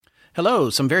Hello,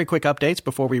 some very quick updates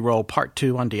before we roll part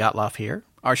 2 on Dyatlov here.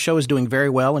 Our show is doing very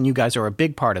well, and you guys are a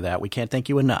big part of that. We can't thank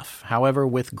you enough. However,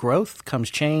 with growth comes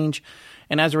change,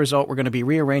 and as a result, we're going to be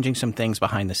rearranging some things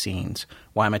behind the scenes.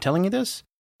 Why am I telling you this?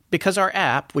 Because our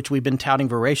app, which we've been touting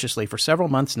voraciously for several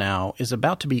months now, is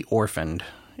about to be orphaned.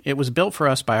 It was built for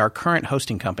us by our current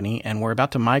hosting company, and we're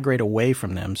about to migrate away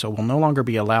from them, so we'll no longer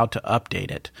be allowed to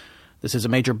update it. This is a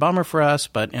major bummer for us,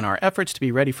 but in our efforts to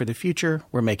be ready for the future,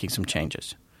 we're making some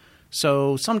changes.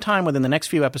 So sometime within the next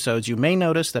few episodes, you may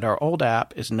notice that our old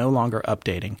app is no longer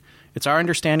updating. It's our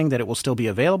understanding that it will still be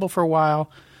available for a while,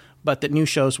 but that new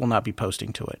shows will not be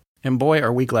posting to it. And boy,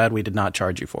 are we glad we did not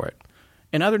charge you for it.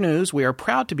 In other news, we are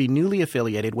proud to be newly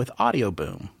affiliated with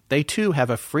Audioboom. They too have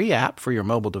a free app for your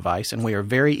mobile device, and we are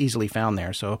very easily found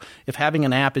there. So if having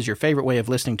an app is your favorite way of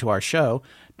listening to our show,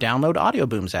 download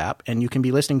Audioboom's app, and you can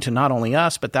be listening to not only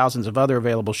us, but thousands of other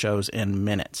available shows in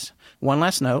minutes. One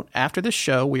last note, after this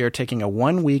show, we are taking a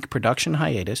 1-week production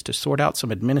hiatus to sort out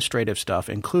some administrative stuff,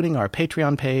 including our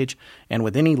Patreon page, and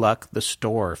with any luck, the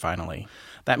store, finally.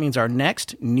 That means our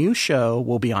next new show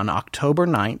will be on October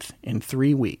 9th in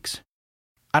 3 weeks.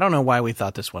 I don't know why we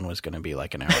thought this one was going to be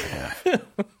like an hour and a half.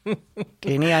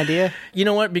 Any idea? You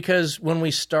know what? Because when we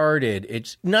started,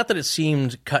 it's not that it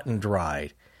seemed cut and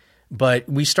dried, but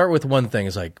we start with one thing.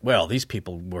 It's like, well, these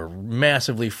people were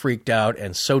massively freaked out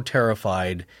and so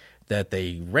terrified that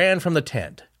they ran from the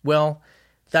tent. Well,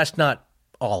 that's not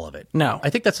all of it. No. I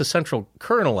think that's the central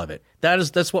kernel of it.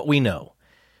 That's what we know.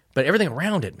 But everything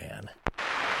around it, man.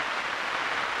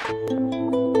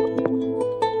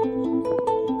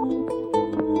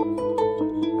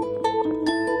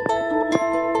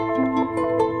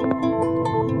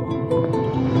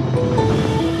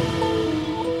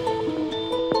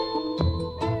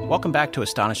 Welcome back to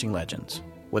Astonishing Legends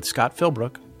with Scott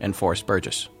Philbrook and Forrest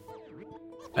Burgess.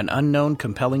 An unknown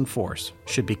compelling force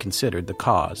should be considered the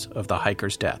cause of the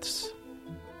hikers' deaths.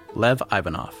 Lev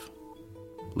Ivanov,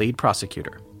 lead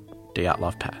prosecutor,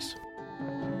 Dyatlov Pass.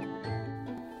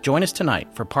 Join us tonight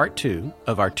for part 2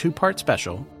 of our 2-part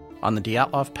special on the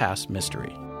Dyatlov Pass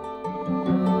mystery.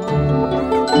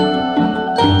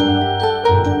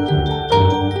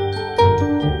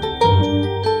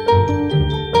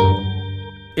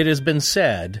 It has been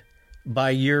said by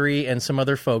Yuri and some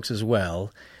other folks as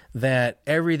well that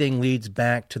everything leads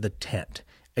back to the tent.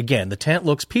 Again, the tent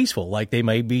looks peaceful, like they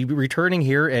may be returning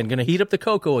here and going to heat up the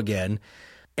cocoa again.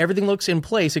 Everything looks in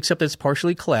place except that it's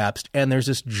partially collapsed, and there's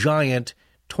this giant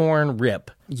torn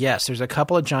rip. Yes, there's a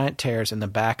couple of giant tears in the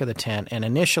back of the tent, and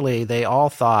initially they all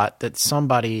thought that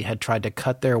somebody had tried to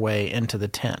cut their way into the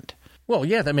tent. Well,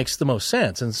 yeah, that makes the most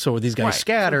sense. And so these guys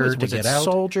scattered to get out.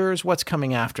 Soldiers? What's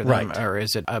coming after them? Right. Or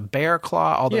is it a bear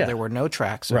claw? Although there were no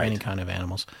tracks of any kind of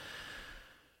animals.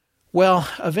 Well,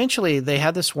 eventually they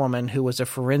had this woman who was a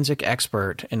forensic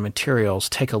expert in materials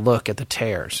take a look at the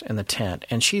tears in the tent.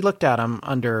 And she looked at them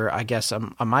under, I guess,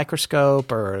 a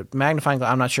microscope or a magnifying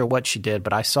glass. I'm not sure what she did,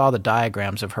 but I saw the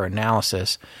diagrams of her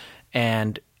analysis.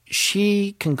 And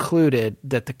she concluded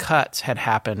that the cuts had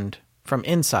happened from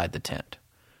inside the tent.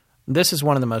 This is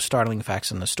one of the most startling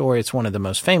facts in the story. It's one of the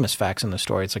most famous facts in the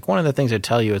story. It's like one of the things I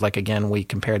tell you is, like, again, we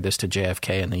compared this to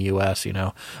JFK in the U.S., you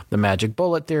know, the magic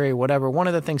bullet theory, whatever. One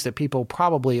of the things that people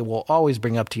probably will always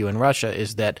bring up to you in Russia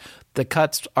is that the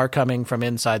cuts are coming from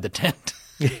inside the tent.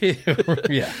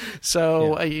 Yeah.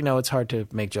 So, you know, it's hard to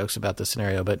make jokes about this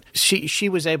scenario, but she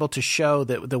was able to show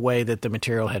that the way that the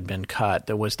material had been cut,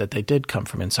 that was that they did come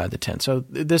from inside the tent. So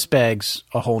this begs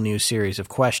a whole new series of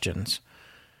questions,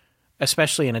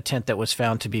 especially in a tent that was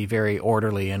found to be very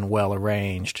orderly and well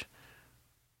arranged.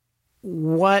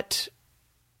 What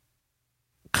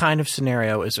kind of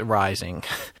scenario is arising?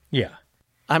 Yeah.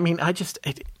 I mean,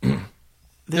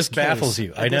 this baffles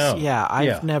you. I know.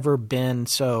 I've never been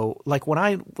so, like,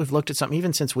 when we've looked at something,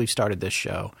 even since we've started this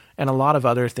show, and a lot of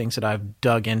other things that I've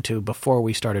dug into before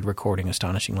we started recording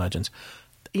Astonishing Legends,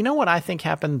 you know what I think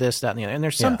happened, this, that, and the other. And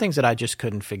there's some things that I just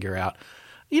couldn't figure out.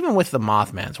 Even with the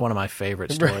Mothman, it's one of my favorite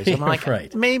stories. I'm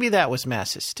like, maybe that was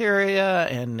mass hysteria,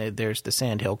 and there's the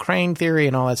Sandhill Crane theory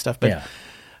and all that stuff. But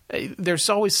there's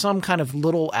always some kind of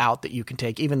little out that you can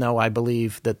take, even though I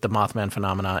believe that the Mothman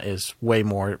phenomena is way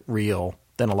more real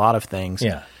than a lot of things.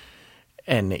 Yeah.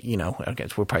 And, you know, I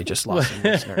guess we're probably just lost some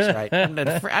listeners, right? I'm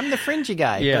the fringy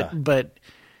guy. Yeah. But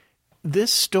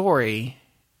this story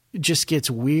just gets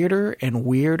weirder and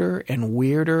weirder and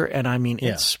weirder. And I mean,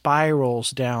 it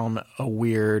spirals down a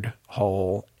weird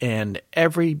hole. And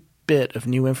every bit of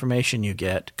new information you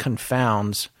get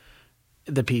confounds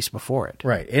the piece before it.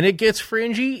 Right. And it gets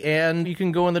fringy, and you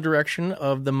can go in the direction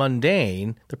of the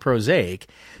mundane, the prosaic.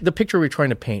 The picture we're trying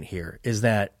to paint here is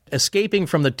that escaping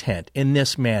from the tent in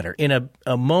this manner, in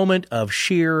a moment of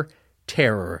sheer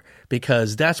terror,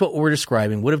 because that's what we're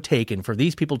describing would have taken for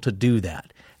these people to do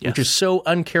that, which is so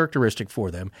uncharacteristic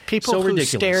for them. People so who ridiculous.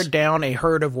 stared down a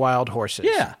herd of wild horses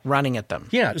running at them.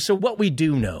 Yeah. So what we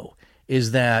do know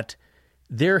is that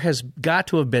there has got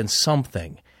to have been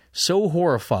something so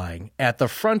horrifying at the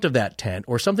front of that tent,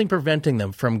 or something preventing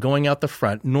them from going out the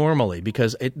front normally,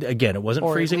 because it wasn't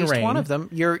freezing rain. Or at least rain. one of them,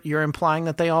 you're implying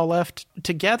that they all left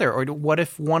together. Or what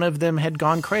if one of them had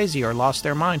gone crazy or lost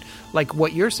their mind? Like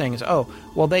what you're saying is,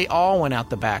 they all went out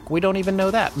the back. We don't even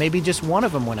know that. Maybe just one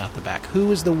of them went out the back. Who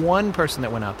was the one person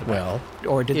that went out the back? Well,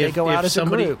 or did they go out as a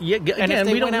group? Yeah, again, and if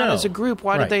they we went don't out know. as a group,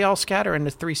 why did they all scatter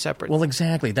into three separate? Well,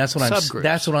 exactly. That's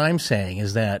what I'm saying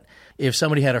is that if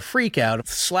somebody had a freak out,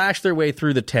 slash their way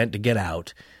through the tent to get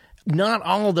out, not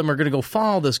all of them are going to go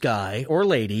follow this guy or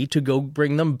lady to go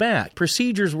bring them back.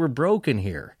 Procedures were broken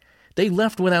here. They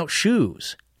left without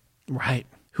shoes. Right.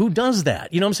 Who does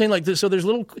that? You know what I'm saying? Like, so there's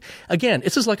little. Again,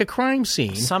 this is like a crime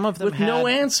scene. Some of them with no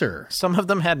answer. Some of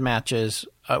them had matches.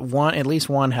 At least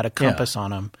one had a compass on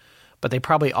them. But they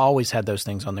probably always had those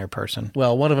things on their person.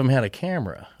 Well, one of them had a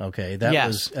camera. Okay,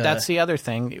 that's the other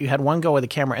thing. You had one go with a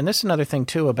camera, and this is another thing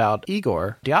too about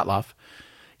Igor Dyatlov.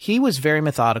 He was very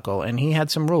methodical, and he had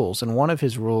some rules. And one of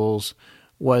his rules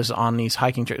was on these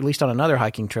hiking trips, at least on another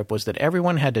hiking trip, was that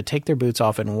everyone had to take their boots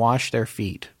off and wash their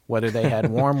feet, whether they had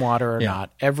warm water or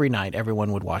not. Every night,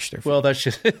 everyone would wash their feet. Well, that's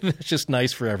just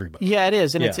nice for everybody. Yeah, it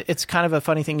is. And it's kind of a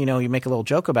funny thing, you make a little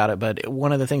joke about it, but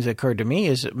one of the things that occurred to me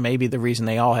is maybe the reason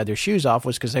they all had their shoes off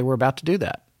was because they were about to do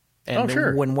that. And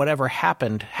sure. When whatever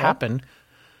happened,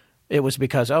 it was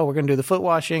because, we're going to do the foot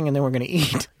washing and then we're going to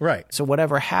eat. Right. So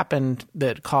whatever happened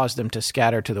that caused them to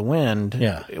scatter to the wind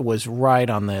it was right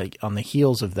on the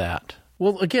heels of that.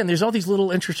 Well, again, there's all these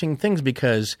little interesting things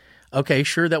because, okay,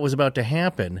 sure, that was about to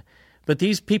happen, but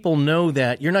these people know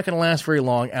that you're not going to last very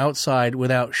long outside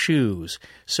without shoes.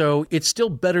 So it's still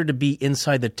better to be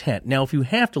inside the tent. Now, if you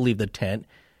have to leave the tent,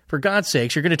 for God's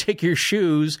sakes, you're going to take your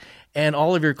shoes and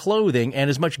all of your clothing and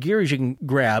as much gear as you can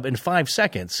grab in 5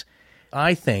 seconds.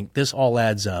 I think this all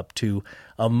adds up to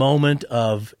a moment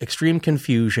of extreme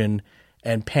confusion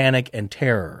and panic and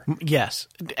terror. Yes,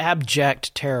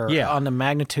 abject terror on the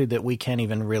magnitude that we can't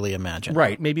even really imagine.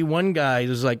 Right. Maybe one guy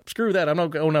is like, screw that, I'm not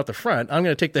going out the front. I'm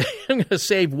going to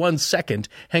save 1 second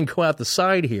and go out the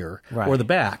side here or the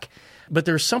back. But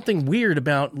there's something weird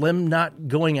about them not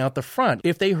going out the front.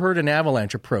 If they heard an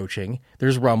avalanche approaching,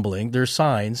 there's rumbling, there's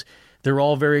signs. They're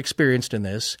all very experienced in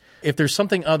this. If there's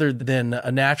something other than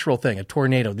a natural thing, a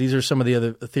tornado, these are some of the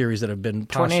other theories that have been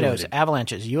postulated. Tornadoes,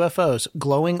 avalanches, UFOs,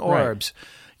 glowing orbs,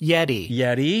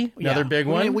 Yeti. Another big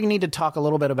one. We need to talk a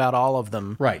little bit about all of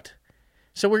them. Right.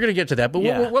 So we're going to get to that. But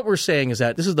what we're saying is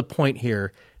that this is the point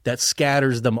here that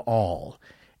scatters them all.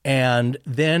 And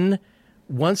then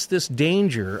once this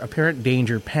apparent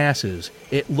danger passes,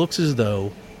 it looks as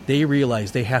though they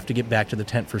realize they have to get back to the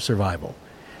tent for survival.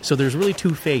 So there's really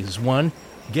 2 phases. One,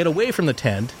 get away from the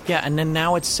tent. Yeah, and then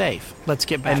now it's safe. Let's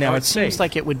get back. And now it seems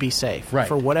like it would be safe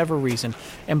for whatever reason.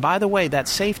 And by the way, that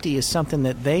safety is something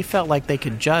that they felt like they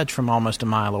could judge from almost a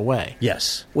mile away.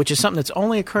 Yes. Which is something that's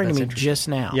only occurring to me just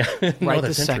now. Yeah. Right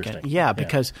this second. Yeah,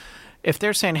 because if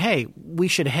they're saying, hey, we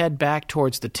should head back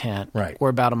towards the tent, we're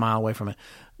about a mile away from it,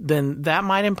 then that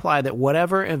might imply that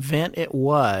whatever event it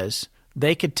was,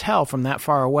 they could tell from that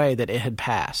far away that it had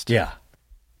passed. Yeah.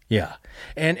 Yeah.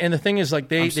 And the thing is,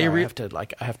 like, I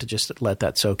have to just let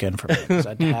that soak in for me because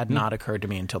it had not occurred to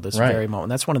me until this very moment.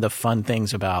 That's one of the fun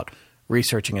things about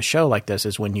researching a show like this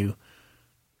is when you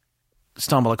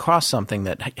stumble across something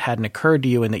that hadn't occurred to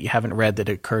you and that you haven't read that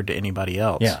occurred to anybody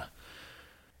else. Yeah.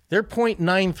 They're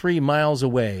 0.93 miles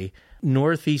away,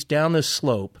 northeast down this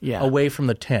slope, away from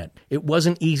the tent. It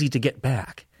wasn't easy to get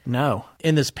back. No.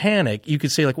 In this panic, you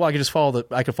could say, like, well, I could just follow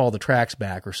the tracks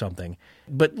back or something.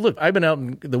 But look, I've been out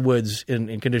in the woods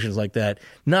in conditions like that,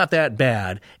 not that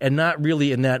bad, and not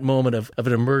really in that moment of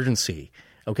an emergency.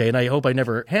 Okay, and I hope I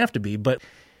never have to be, but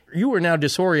you are now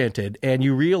disoriented, and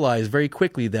you realize very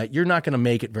quickly that you're not going to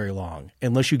make it very long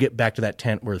unless you get back to that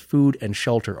tent where food and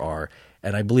shelter are,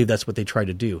 and I believe that's what they tried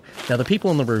to do. Now, the people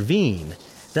in the ravine,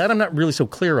 that I'm not really so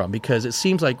clear on because it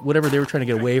seems like whatever they were trying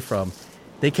to get away from,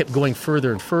 they kept going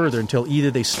further and further until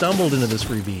either they stumbled into this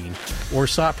ravine or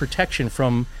sought protection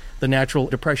from the natural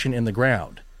depression in the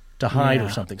ground to hide or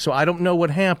something. So I don't know what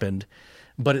happened,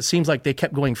 but it seems like they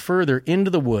kept going further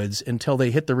into the woods until they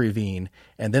hit the ravine,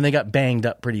 and then they got banged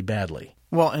up pretty badly.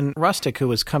 Well, and Rustic, who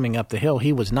was coming up the hill,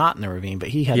 he was not in the ravine, but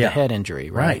he had the head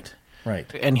injury, right?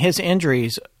 Right. And his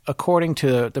injuries according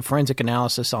to the forensic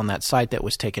analysis on that site that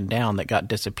was taken down, that got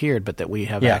disappeared, but that we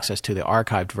have access to the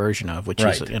archived version of, which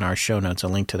is in our show notes, a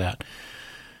link to that.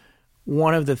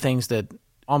 One of the things that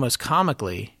almost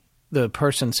comically the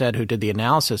person said who did the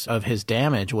analysis of his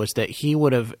damage was that he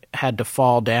would have had to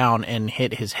fall down and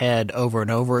hit his head over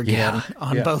and over again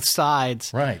on both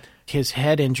sides. Right. His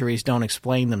head injuries don't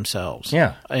explain themselves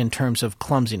in terms of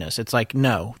clumsiness. It's like,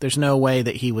 no, there's no way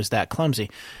that he was that clumsy.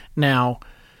 Now,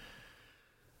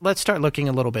 let's start looking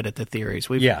a little bit at the theories.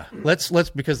 Let's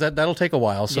because that'll take a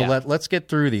while. So let's get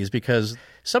through these, because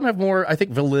some have more, I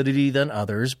think, validity than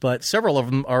others, but several of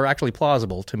them are actually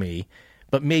plausible to me,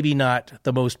 but maybe not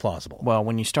the most plausible. Well,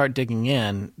 when you start digging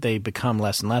in, they become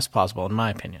less and less plausible, in my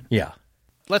opinion. Yeah.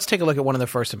 Let's take a look at one of the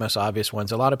first and most obvious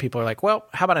ones. A lot of people are like, well,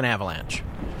 how about an avalanche?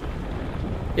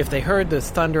 If they heard the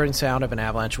thunder and sound of an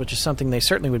avalanche, which is something they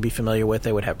certainly would be familiar with,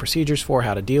 they would have procedures for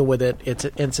how to deal with it.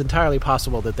 It's entirely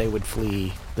possible that they would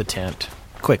flee the tent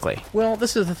quickly. Well,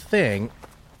 this is the thing.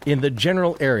 In the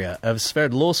general area of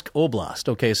Sverdlovsk Oblast,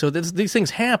 okay, so these things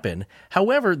happen.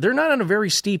 However, they're not on a very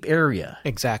steep area.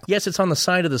 Exactly. Yes, it's on the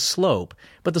side of the slope,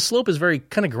 but the slope is very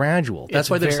kind of gradual.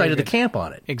 That's why they decided to camp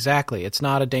on it. Exactly. It's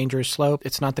not a dangerous slope.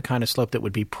 It's not the kind of slope that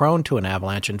would be prone to an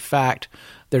avalanche. In fact,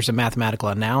 there's a mathematical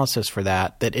analysis for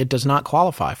that it does not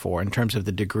qualify for in terms of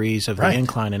the degrees of the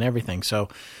incline and everything. So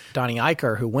Donnie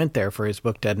Eicher, who went there for his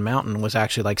book Dead Mountain, was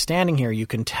actually like, standing here, you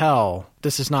can tell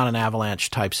this is not an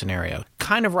avalanche type scenario.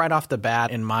 Kind of right off the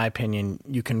bat, in my opinion,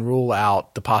 you can rule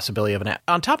out the possibility of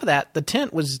on top of that, the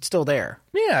tent was still there.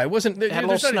 Yeah, it wasn't. It had a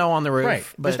little snow on the roof. Right.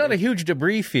 But there's not a huge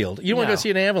debris field. You want to go see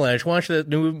an avalanche, watch the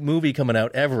new movie coming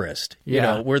out, Everest,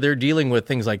 where they're dealing with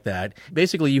things like that.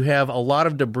 Basically, you have a lot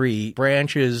of debris,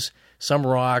 branches, some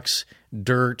rocks,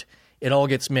 dirt. It all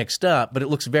gets mixed up, but it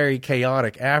looks very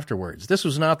chaotic afterwards. This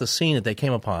was not the scene that they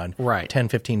came upon 10,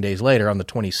 15 days later on the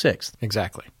 26th.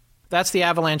 Exactly. That's the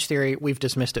avalanche theory. We've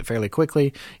dismissed it fairly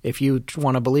quickly. If you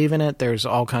want to believe in it, there's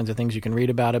all kinds of things you can read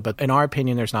about it, but in our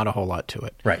opinion, there's not a whole lot to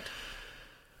it. Right.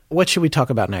 What should we talk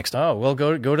about next? Oh, well,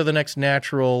 go to the next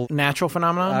natural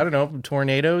phenomenon? I don't know,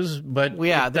 tornadoes, but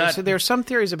there's some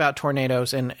theories about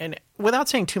tornadoes, and without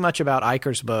saying too much about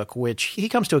Eicher's book, which he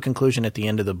comes to a conclusion at the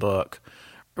end of the book,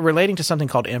 relating to something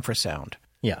called infrasound.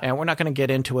 Yeah. And we're not going to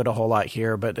get into it a whole lot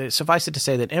here, but suffice it to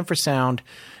say that infrasound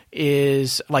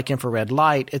is like infrared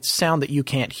light. It's sound that you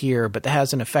can't hear, but that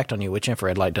has an effect on you, which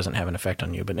infrared light doesn't have an effect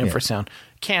on you, but infrasound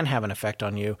can have an effect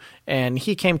on you. And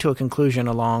he came to a conclusion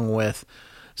along with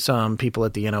some people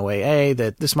at the NOAA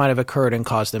that this might have occurred and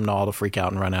caused them to all to freak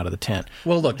out and run out of the tent.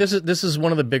 Well, look, this is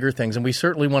one of the bigger things, and we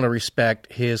certainly want to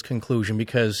respect his conclusion,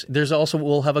 because there's also,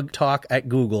 we'll have a talk at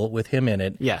Google with him in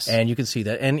it. Yes. And you can see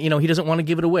that. And, he doesn't want to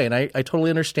give it away, and I totally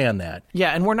understand that.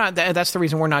 Yeah, and we're not, that's the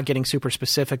reason we're not getting super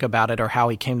specific about it or how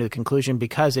he came to the conclusion,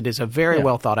 because it is a very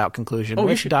well thought out conclusion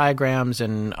with diagrams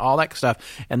and all that stuff.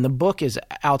 And the book is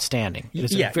outstanding.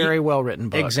 It's a very well written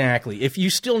book. Exactly. If you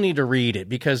still need to read it,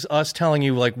 because us telling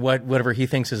you like whatever he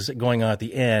thinks is going on at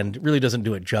the end really doesn't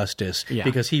do it justice,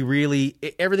 because he really,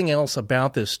 everything else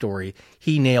about this story,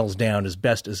 he nails down as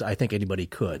best as I think anybody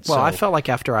could. Well, I felt like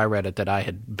after I read it that I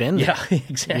had been there. Yeah,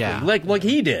 exactly. Yeah. Like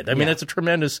he did. I mean, it's a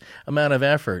tremendous amount of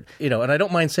effort. And I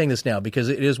don't mind saying this now, because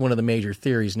it is one of the major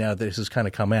theories now that this has kind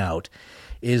of come out,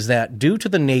 is that due to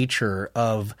the nature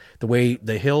of the way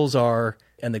the hills are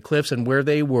and the cliffs and where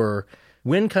they were,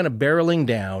 wind kind of barreling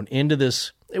down into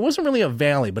this, it wasn't really a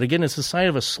valley, but again, it's the side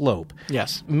of a slope.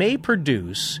 Yes. May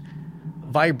produce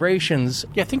vibrations.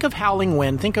 Yeah, think of howling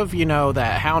wind. Think of,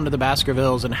 that Hound of the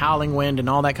Baskervilles and howling wind and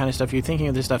all that kind of stuff. You're thinking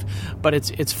of this stuff, but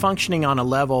it's functioning on a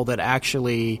level that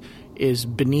actually is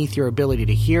beneath your ability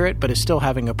to hear it, but is still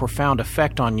having a profound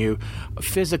effect on you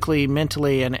physically,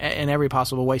 mentally, and in every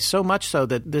possible way. So much so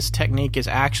that this technique has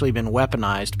actually been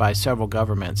weaponized by several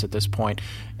governments at this point.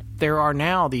 There are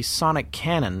now these sonic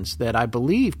cannons that I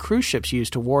believe cruise ships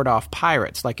use to ward off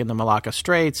pirates, like in the Malacca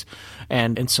Straits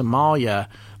and in Somalia.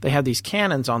 They have these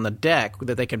cannons on the deck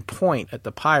that they can point at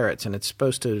the pirates, and it's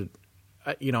supposed to,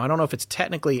 I don't know if it's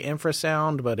technically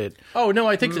infrasound, but it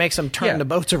I think makes them turn the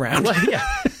boats around. Well, yeah.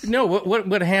 No,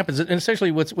 what happens, and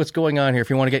essentially what's going on here, if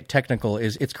you want to get technical,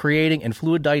 is it's creating, in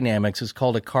fluid dynamics, it's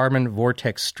called a Kármán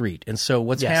vortex street. And so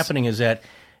what's happening is that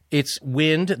it's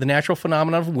wind, the natural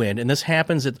phenomenon of wind, and this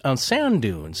happens on sand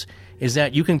dunes, is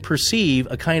that you can perceive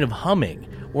a kind of humming,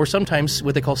 or sometimes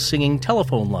what they call singing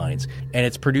telephone lines, and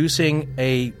it's producing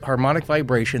a harmonic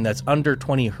vibration that's under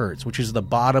 20 hertz, which is the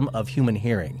bottom of human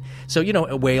hearing. So,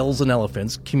 whales and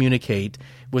elephants communicate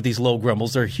with these low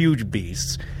grumbles. They're huge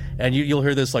beasts, and you'll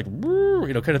hear this like,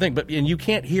 kind of thing, and you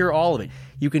can't hear all of it.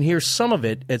 You can hear some of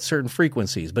it at certain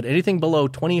frequencies, but anything below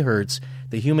 20 hertz,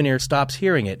 the human ear stops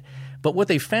hearing it. But what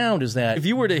they found is that if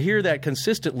you were to hear that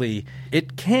consistently,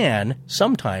 it can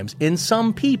sometimes, in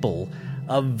some people,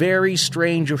 a very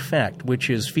strange effect, which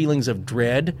is feelings of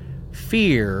dread,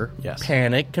 fear,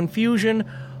 panic, confusion,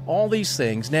 all these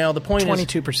things. Now, the point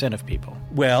 22% of people.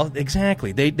 Well,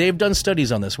 exactly. They've done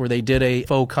studies on this where they did a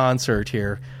faux concert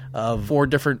here of 4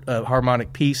 different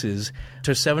harmonic pieces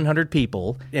to 700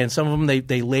 people, and some of them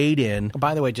they laid in.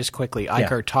 By the way, just quickly,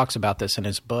 Eichert talks about this in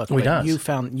his book. He does.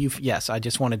 Yes, I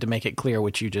just wanted to make it clear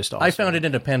what you just also. I found it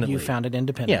independently. You found it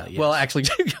independently. Yeah. Well, actually,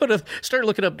 start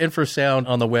looking up infrasound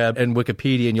on the web and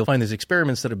Wikipedia, and you'll find these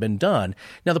experiments that have been done.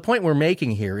 Now, the point we're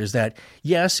making here is that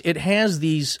yes, it has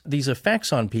these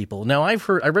effects on people. Now, I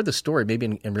read the story maybe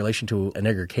in relation to an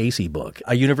Edgar Cayce book.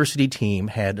 A university team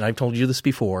had, and I've told you this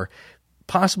before,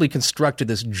 possibly constructed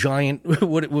this giant,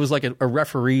 what it was like a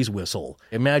referee's whistle.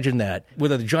 Imagine that, with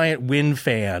a giant wind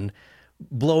fan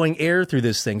blowing air through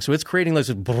this thing. So it's creating this,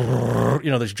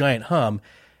 this giant hum.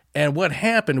 And what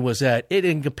happened was that it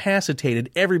incapacitated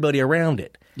everybody around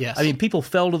it. Yes. I mean, people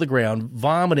fell to the ground,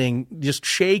 vomiting, just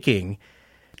shaking.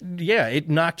 Yeah, it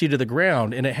knocked you to the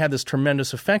ground, and it had this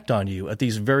tremendous effect on you at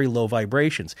these very low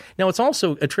vibrations. Now, it's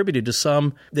also attributed to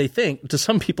some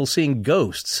people seeing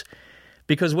ghosts,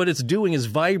 because what it's doing is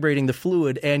vibrating the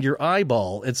fluid and your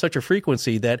eyeball at such a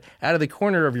frequency that out of the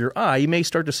corner of your eye, you may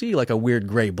start to see like a weird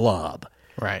gray blob.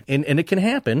 Right. And it can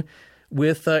happen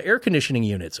with air conditioning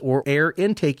units or air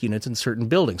intake units in certain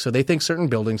buildings. So they think certain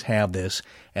buildings have this,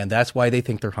 and that's why they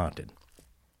think they're haunted.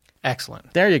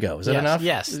 Excellent. There you go. Is that enough?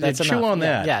 Yes, that's enough. Chew on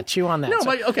that. Yeah, chew on that. No,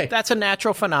 but, okay. That's a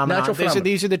natural phenomenon.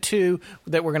 These are the two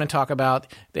that we're going to talk about,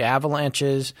 the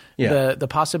avalanches, the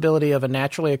possibility of a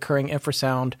naturally occurring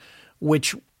infrasound,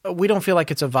 which we don't feel like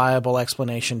it's a viable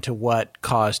explanation to what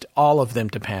caused all of them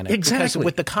to panic. Exactly. Because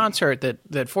with the concert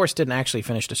that Forrest didn't actually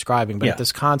finish describing, but at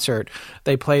this concert,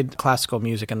 they played classical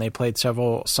music and they played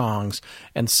several songs.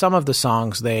 And some of the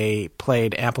songs they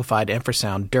played amplified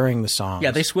infrasound during the songs.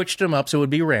 Yeah, they switched them up so it would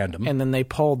be random. And then they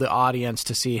polled the audience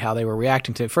to see how they were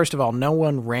reacting to it. First of all, no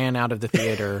one ran out of the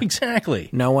theater. Exactly.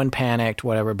 No one panicked,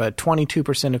 whatever. But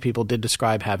 22% of people did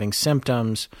describe having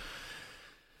symptoms.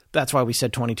 That's why we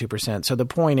said 22%. So the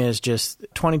point is just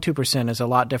 22% is a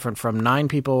lot different from 9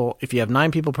 people. If you have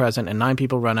 9 people present and 9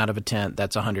 people run out of a tent,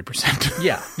 that's 100%.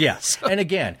 Yeah. And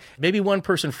again, maybe one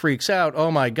person freaks out,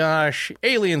 oh my gosh,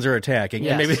 aliens are attacking.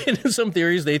 Yes. And maybe in some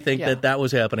theories they think that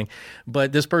was happening.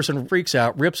 But this person freaks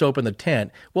out, rips open the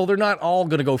tent. Well, they're not all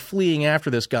going to go fleeing after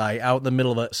this guy out in the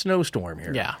middle of a snowstorm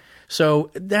here. Yeah.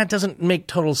 So that doesn't make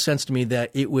total sense to me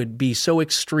that it would be so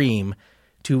extreme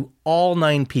to all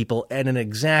 9 people at an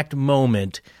exact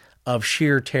moment of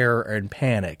sheer terror and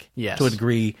panic to a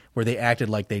degree where they acted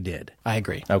like they did. I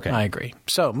agree. Okay. I agree.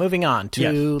 So moving on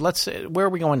to where are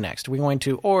we going next? Are we going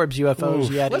to orbs, UFOs,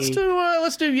 Yeti?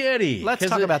 Let's do Yeti. Let's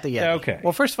talk about the Yeti. Okay.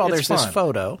 Well, first of all, there's this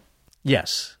photo.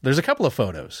 Yes. There's a couple of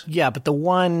photos. Yeah, but the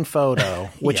one photo,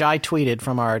 which I tweeted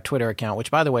from our Twitter account, which,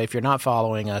 by the way, if you're not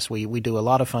following us, we do a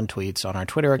lot of fun tweets on our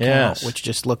Twitter account, which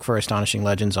just look for Astonishing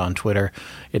Legends on Twitter.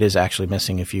 It is actually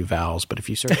missing a few vowels, but if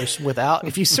you search it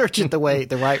if you search it the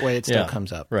right way, it still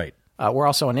comes up. Right. We're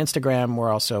also on Instagram.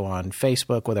 We're also on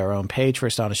Facebook with our own page for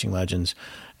Astonishing Legends,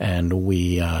 and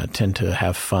we tend to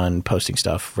have fun posting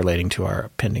stuff relating to our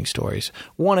pending stories.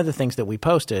 One of the things that we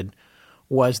posted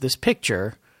was this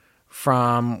picture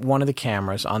from one of the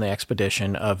cameras on the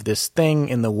expedition of this thing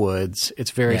in the woods.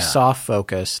 It's very soft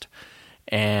focused,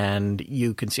 and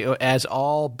you can see, as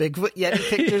all Bigfoot Yeti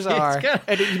pictures are.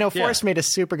 And Forrest made a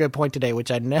super good point today,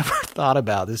 which I never thought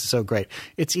about. This is so great.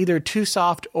 It's either too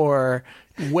soft or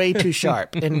way too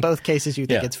sharp. In both cases, you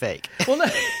think it's fake. Well, no,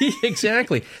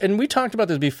 exactly. And we talked about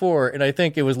this before, and I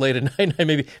think it was late at night.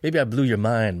 Maybe I blew your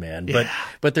mind, man.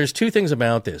 But there's 2 things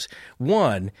about this.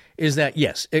 One is that,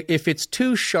 yes, if it's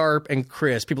too sharp and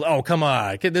crisp, people, oh, come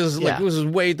on. This is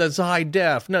that's high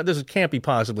def. No, this can't be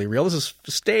possibly real. This is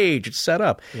stage. It's set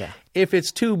up. Yeah. If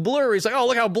it's too blurry, it's like, oh,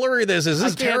 look how blurry this is.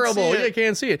 This is terrible. I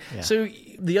can't see it. Yeah. So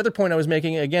the other point I was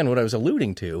making, again, what I was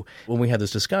alluding to when we had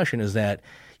this discussion is that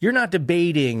you're not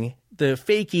debating the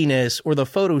fakiness or the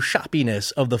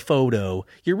photoshoppiness of the photo.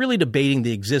 You're really debating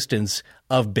the existence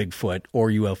of Bigfoot or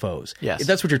UFOs. Yes.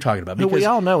 That's what you're talking about. Who we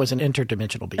all know is an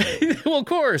interdimensional being. Well, of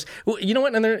course. Well, you know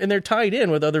what? And they're tied in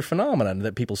with other phenomena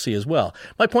that people see as well.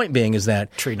 My point being is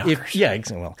that tree knockers.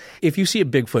 If you see a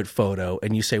Bigfoot photo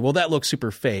and you say, well, that looks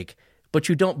super fake, but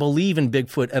you don't believe in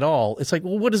Bigfoot at all, it's like,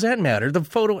 well, what does that matter? The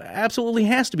photo absolutely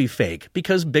has to be fake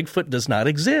because Bigfoot does not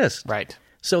exist. Right.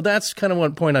 So that's kind of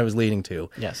one point I was leading to.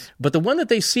 Yes. But the one that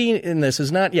they see in this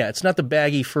is not, it's not the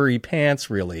baggy, furry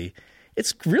pants, really.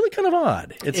 It's really kind of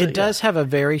odd. It does have a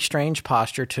very strange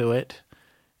posture to it.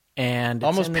 And it's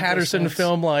Almost in the Patterson distance.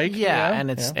 film-like. Yeah,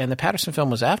 and the Patterson film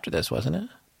was after this, wasn't it?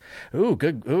 Ooh,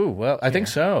 good. Ooh, well, I think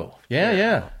so.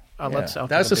 Yeah. I'll That's take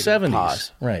the a big 70s.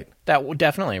 pause. Right.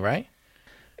 Definitely, right?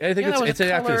 I think Yeah, that was it's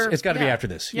a after color- this. It's got to be yeah. after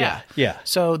this. Yeah. Yeah.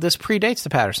 So this predates the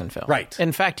Patterson film. Right.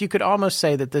 In fact, you could almost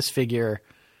say that this figure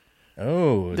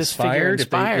Oh, This figure inspired?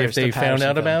 inspires If they the found Patterson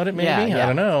out film. about it, maybe? Yeah. I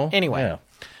don't know. Anyway. Yeah.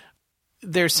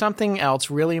 there's something else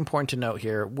really important to note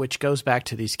here, which goes back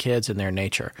to these kids and their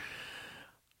nature.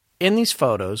 In these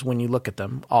photos, when you look at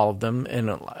them, all of them,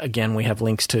 and again, we have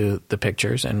links to the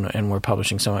pictures, and we're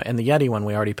publishing some. And the Yeti one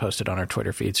we already posted on our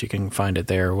Twitter feed, so you can find it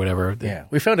there or whatever. Yeah,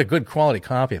 we found a good quality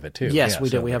copy of it too. Yes, yeah, we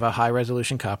did. We have a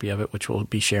high-resolution copy of it, which we'll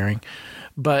be sharing.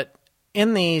 But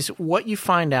in these, what you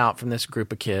find out from this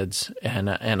group of kids, and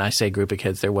I say group of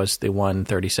kids, there was the one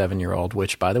 37-year-old,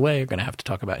 which, by the way, you're going to have to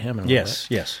talk about him in a little bit.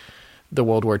 Yes. The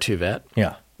World War II vet.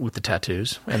 Yeah. With the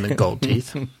tattoos and the gold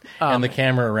teeth. And the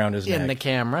camera around his neck. In the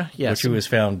camera, yes. Which he was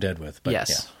found dead with. But yes.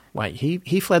 Yeah. Why,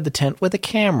 he fled the tent with a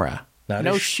camera.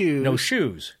 No shoes. No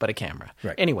shoes. But a camera.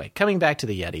 Right. Anyway, coming back to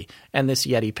the Yeti and this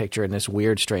Yeti picture and this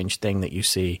weird, strange thing that you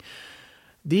see.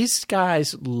 These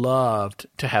guys loved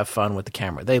to have fun with the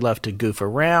camera. They loved to goof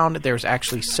around. There's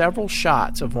actually several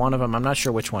shots of one of them. I'm not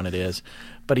sure which one it is,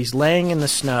 but he's laying in the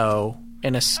snow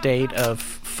in a state of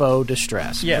faux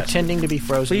distress, yes. pretending to be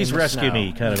frozen. Please in the rescue snow.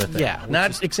 me, kind of a thing. Yeah,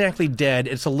 not exactly dead.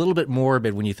 It's a little bit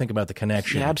morbid when you think about the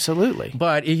connection. Yeah, absolutely.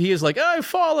 But he is like, I've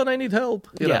fallen, I need help.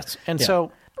 You know? Yes, and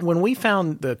so when we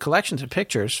found the collections of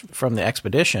pictures from the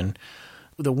expedition,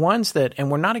 the ones that, and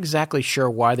we're not exactly sure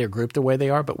why they're grouped the way they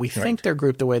are, but we think they're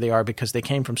grouped the way they are because they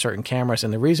came from certain cameras.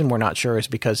 And the reason we're not sure is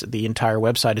because the entire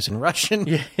website is in Russian.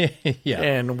 Yeah.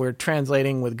 And we're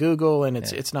translating with Google, and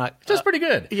it's not. That's pretty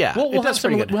good. Yeah, We'll have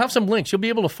some links. You'll be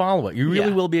able to follow it. You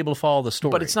really will be able to follow the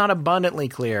story. But it's not abundantly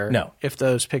clear No. if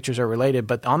those pictures are related.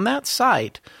 But on that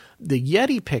site, the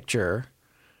Yeti picture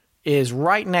is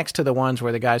right next to the ones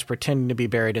where the guy's pretending to be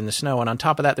buried in the snow. And on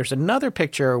top of that, there's another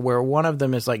picture where one of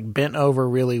them is like bent over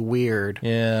really weird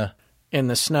in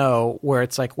the snow, where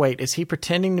it's like, wait, is he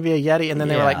pretending to be a Yeti? And then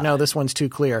they were like, no, this one's too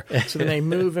clear. So then they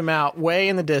move him out way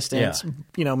in the distance,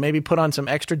 maybe put on some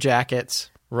extra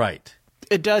jackets. Right.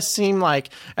 It does seem like,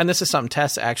 and this is something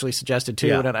Tess actually suggested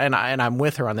too, and I'm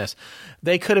with her on this,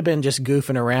 they could have been just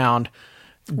goofing around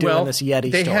doing this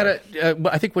Yeti they story.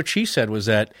 I think what she said was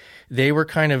that they were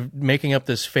kind of making up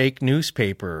this fake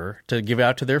newspaper to give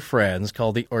out to their friends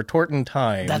called the Ortorton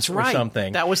Times. That's right. Or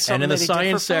something. That was something And in the they did for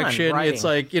science fun, section, writing. it's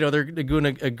like, they're doing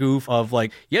a goof of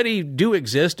like, Yeti do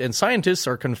exist and scientists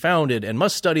are confounded and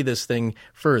must study this thing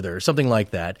further. Something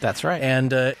like that. That's right.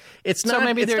 And it's not. So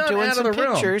maybe it's they're not doing out some of the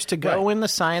realm. pictures to go Right. in the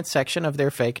science section of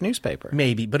their fake newspaper.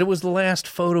 Maybe, but it was the last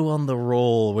photo on the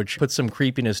roll, which put some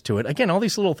creepiness to it. Again, all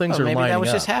these little things are Maybe lining that was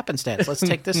up. just happenstance. Let's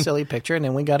take this silly picture and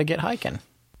then we got to get hiking.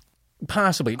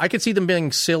 Possibly. I could see them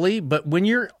being silly, but when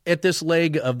you're at this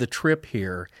leg of the trip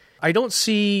here, I don't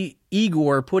see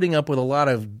Igor putting up with a lot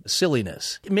of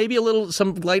silliness. Maybe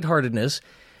some lightheartedness,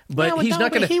 but he's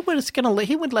not going to.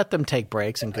 He would let them take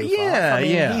breaks and goof off. Yeah, I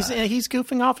mean, yeah. He's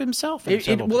goofing off himself.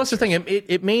 Well, that's the thing.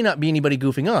 It may not be anybody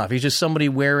goofing off. He's just somebody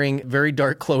wearing very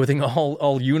dark clothing,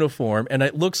 all uniform, and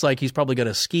it looks like he's probably got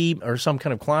a ski or some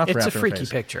kind of cloth It's wrapped a in freaky face.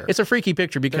 picture. It's a freaky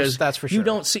picture because that's for you sure.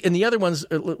 don't see. And the other ones,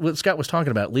 what Scott was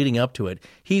talking about leading up to it,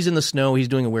 he's in the snow, he's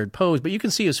doing a weird pose, but you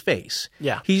can see his face.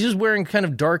 Yeah. He's just wearing kind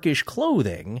of darkish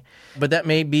clothing, but that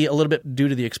may be a little bit due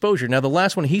to the exposure. Now, the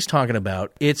last one he's talking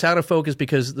about, it's out of focus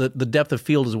because the depth of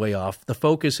field is way off. The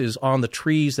focus is on the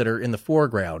trees that are in the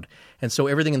foreground, and so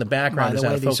everything in the background is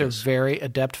out of focus. These are very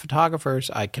adept photographers.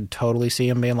 I can totally see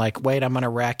them being like, "Wait, I'm going to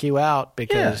rack you out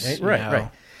because right.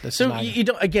 So you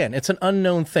don't. Again, it's an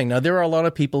unknown thing. Now there are a lot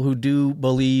of people who do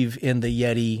believe in the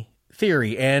Yeti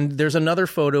theory, and there's another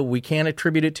photo. We can't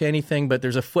attribute it to anything, but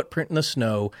there's a footprint in the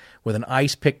snow with an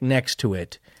ice pick next to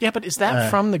it. Yeah, but is that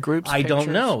from the group's I don't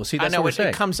pictures? know. See, that's I know what we're saying.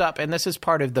 it comes up, and this is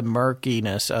part of the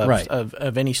murkiness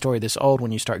of any story this old.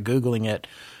 When you start Googling it,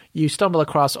 you stumble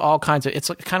across all kinds of. It's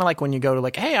kind of like when you go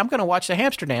to hey, I'm going to watch the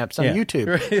hamster dance on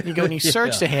YouTube. You go and you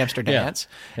search the hamster dance,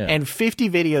 and 50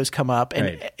 videos come up,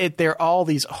 and they're all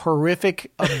these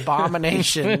horrific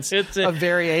abominations of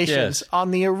variations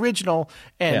on the original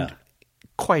and.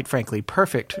 Quite frankly,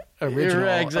 perfect original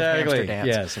of hamster dance.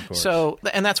 Yes, of course. So,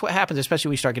 and that's what happens, especially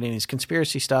when we start getting these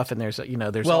conspiracy stuff, and there's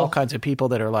all kinds of people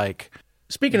that are like.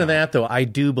 Speaking of that, though, I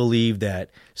do believe that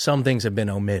some things have been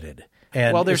omitted.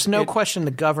 And well, there's no question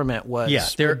the government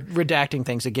was they're redacting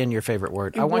things. Again, your favorite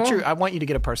word. I want you to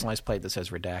get a personalized plate that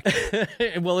says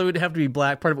redacted. Well, it would have to be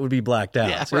black. Part of it would be blacked out.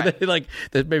 Yeah, so right.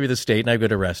 Maybe the state, and I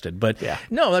get arrested. But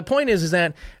no, the point is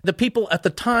that the people at the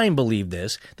time believed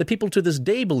this. The people to this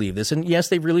day believe this. And yes,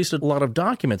 they've released a lot of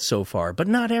documents so far, but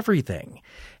not everything.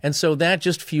 And so that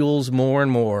just fuels more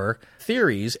and more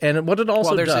theories. And what it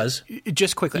also does...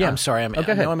 Just quickly, I'm sorry. I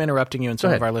know I'm interrupting you, and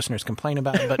some of our listeners complain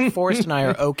about it, but Forrest and I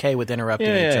are okay with interrupting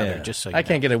each other, just so you know. I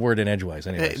can't get a word in edgewise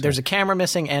anyway. There's a camera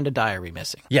missing and a diary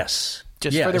missing. Yes.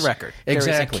 Just for the record.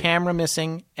 Exactly. There is a camera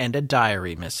missing and a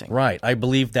diary missing. Right. I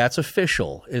believe that's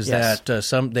official,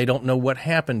 that they don't know what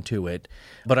happened to it.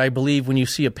 But I believe when you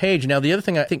see a page... Now, the other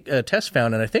thing I think Tess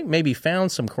found, and I think maybe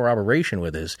found some corroboration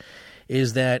with this,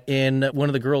 is that in one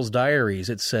of the girls' diaries,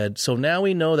 it said, "So now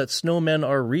we know that snowmen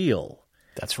are real."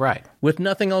 That's right. With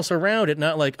nothing else around it,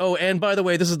 not like, oh, and by the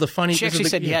way, this is the funny... She actually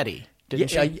said Yeti,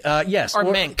 didn't she? Yes. Or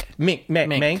Menk.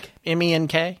 Menk.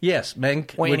 M-E-N-K? Yes,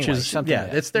 Menk, well, which anyway, is... something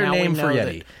it's their name for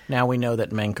Yeti. Now we know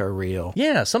that Menk are real.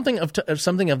 Yeah, something of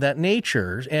that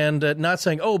nature, and not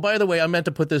saying, oh, by the way, I meant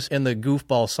to put this in the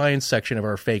goofball science section of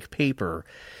our fake paper.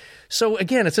 So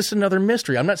again, it's just another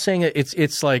mystery. I'm not saying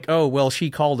it's like, oh, well, she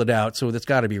called it out, so it's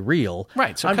got to be real.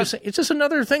 Right. So I'm just saying it's just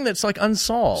another thing that's like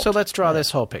unsolved. So let's draw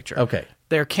this whole picture. Okay.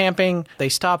 They're camping. They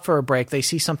stop for a break. They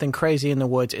see something crazy in the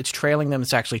woods. It's trailing them.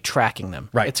 It's actually tracking them.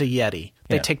 Right. It's a Yeti.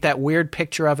 They take that weird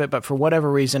picture of it, but for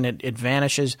whatever reason, it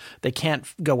vanishes. They can't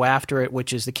go after it,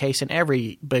 which is the case in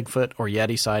every Bigfoot or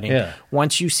Yeti sighting. Yeah.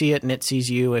 Once you see it and it sees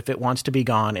you, if it wants to be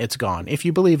gone, it's gone, if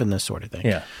you believe in this sort of thing.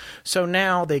 Yeah. So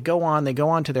now they go on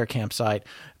to their campsite.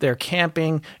 They're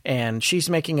camping, and she's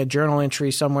making a journal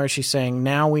entry somewhere. She's saying,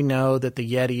 now we know that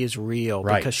the Yeti is real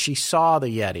because she saw the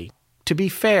Yeti. To be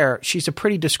fair, she's a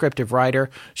pretty descriptive writer.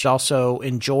 She also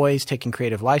enjoys taking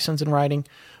creative license in writing.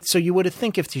 So you would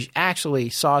think if she actually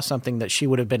saw something that she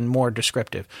would have been more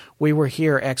descriptive. We were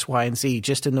here, X, Y, and Z.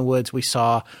 Just in the woods, we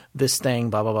saw this thing,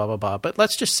 blah, blah, blah, blah, blah. But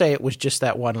let's just say it was just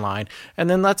that one line. And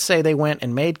then let's say they went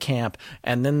and made camp,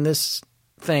 and then this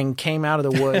thing came out of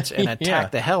the woods and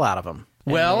attacked the hell out of them.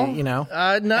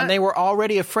 And, and they were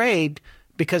already afraid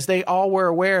because they all were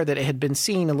aware that it had been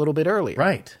seen a little bit earlier.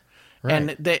 Right.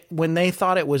 And when they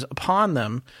thought it was upon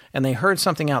them and they heard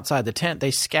something outside the tent,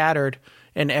 they scattered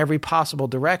in every possible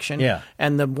direction. Yeah.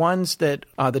 And the ones that,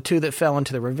 the two that fell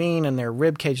into the ravine and their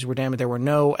rib cages were damaged, there were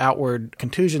no outward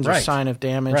contusions or sign of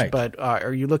damage. Right. But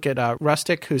or you look at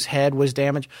Rustic, whose head was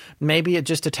damaged, maybe it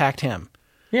just attacked him.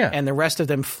 Yeah. And the rest of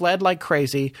them fled like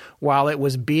crazy while it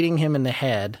was beating him in the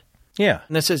head. Yeah.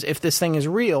 And this is, if this thing is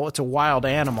real, it's a wild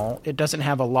animal. It doesn't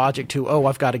have a logic to,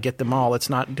 I've got to get them all. It's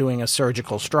not doing a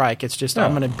surgical strike. It's just,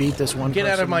 I'm going to beat this one person.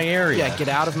 Get out of my area. Yeah, get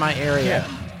out of my area.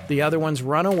 Yeah. The other ones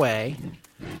run away,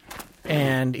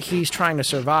 and he's trying to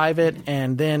survive it,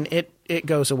 and then it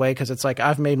goes away because it's like,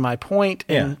 I've made my point,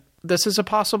 and this is a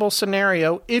possible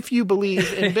scenario if you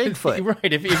believe in Bigfoot.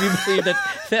 Right, if you believe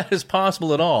that is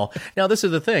possible at all. Now, this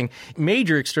is the thing.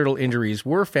 Major external injuries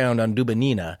were found on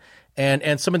Dubonina.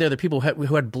 And some of the other people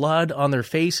who had blood on their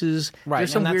faces. Right.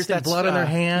 There's some weird thing, blood on their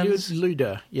hands.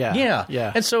 Luda,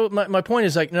 yeah. And so my point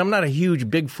is, like, I'm not a huge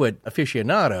Bigfoot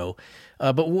aficionado,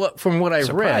 but from what I've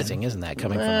read... Surprising, isn't that,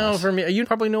 coming from us? For me, you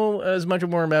probably know as much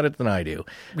more about it than I do.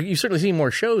 You certainly see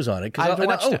more shows on it. I've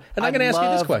watched it. And I'm going to ask you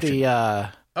this question. The,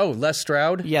 Les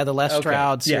Stroud? Yeah, the Les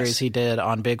Stroud series he did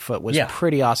on Bigfoot was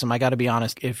pretty awesome. I got to be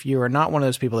honest, if you are not one of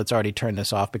those people that's already turned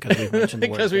this off because we've mentioned the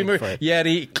word Bigfoot.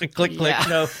 Yeti, click. Yeah.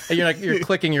 No, you're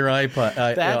clicking your iPod.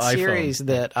 That series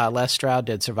iPhone. that Les Stroud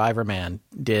did, Survivor Man,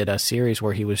 did a series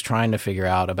where he was trying to figure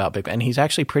out about Bigfoot. And he's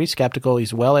actually pretty skeptical.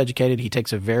 He's well-educated. He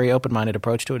takes a very open-minded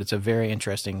approach to it. It's a very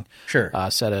interesting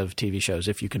set of TV shows,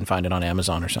 if you can find it on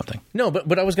Amazon or something. No,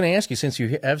 but I was going to ask you, since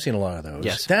you have seen a lot of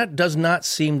those, that does not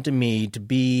seem to me to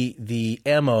be the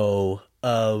MO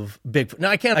of Bigfoot.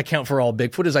 Now, I can't account for all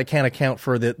Bigfoot as I can't account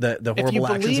for the horrible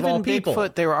actions of all people. If you believe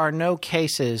in Bigfoot, there are no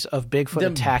cases of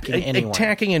Bigfoot attacking anyone.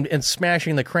 Attacking and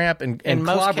smashing the crap and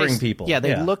clobbering people. Yeah,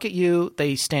 they look at you,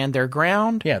 they stand their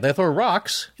ground. Yeah, they throw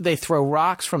rocks. They throw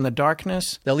rocks from the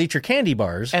darkness. They'll eat your candy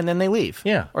bars. And then they leave.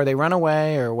 Yeah. Or they run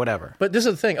away or whatever. But this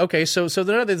is the thing. Okay, so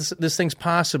this thing's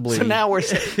possibly... So now we're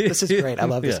saying... This is great. I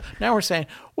love this. Now we're saying,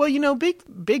 well,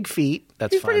 big feet,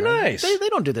 that's fine. Pretty right? nice. They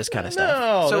don't do this kind of stuff.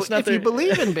 No, so that's not if you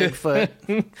believe in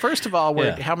Bigfoot, first of all,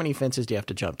 how many fences do you have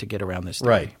to jump to get around this thing?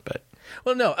 Right.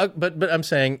 Well, no, but I'm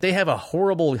saying they have a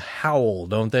horrible howl,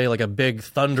 don't they? Like a big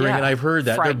thundering, and I've heard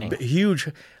that. Frightening. They're huge.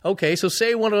 Okay, so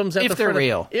say one of them's at if the they're front.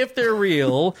 Real. If they're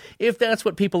real, if that's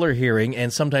what people are hearing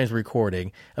and sometimes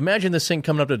recording, imagine this thing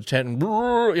coming up to the tent and,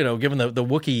 giving the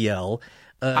Wookiee yell.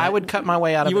 I would cut my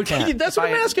way out of You a would- tent. that's If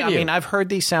what I'm asking I you. mean, I've heard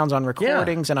these sounds on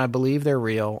recordings, and I believe they're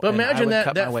real. But and I imagine would that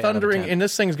cut my way out of a thundering, tent. and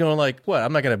this thing's going like, what?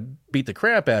 I'm not going to beat the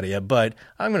crap out of you, but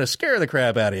I'm going to scare the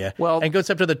crap out of you. Well- and goes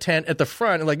up to the tent at the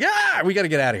front and like, we got to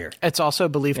get out of here. It's also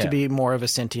believed to be more of a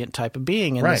sentient type of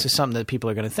being, and Right. this is something that people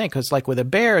are going to think. Because, like with a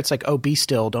bear, it's like, oh, be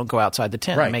still, don't go outside the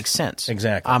tent. Right. It makes sense.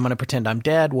 Exactly. I'm going to pretend I'm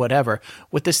dead, whatever.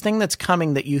 With this thing that's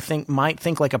coming that you might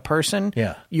think like a person,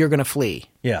 Yeah. you're going to flee.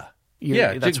 Yeah.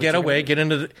 That's Just what get you're away, gonna get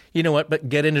into the, you know what, but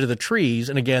get into the trees.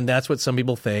 And again, that's what some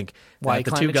people think. Why that the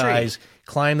climb two the tree? guys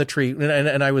climb the tree.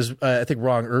 And I was, I think,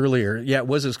 wrong earlier. Yeah, it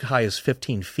was as high as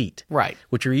 15 feet. Right.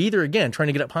 Which you're either, again, trying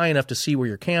to get up high enough to see where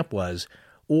your camp was,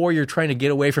 or you're trying to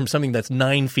get away from something that's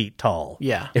 9 feet tall.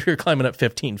 Yeah. If you're climbing up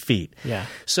 15 feet. Yeah.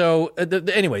 So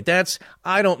anyway,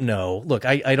 I don't know. Look,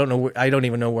 I don't know. I don't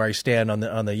even know where I stand on the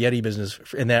Yeti business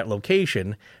in that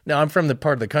location. Now I'm from the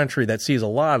part of the country that sees a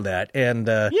lot of that, and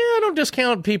I don't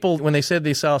discount people when they said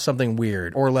they saw something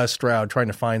weird, or Les Stroud trying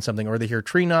to find something, or they hear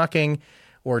tree knocking,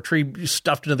 or a tree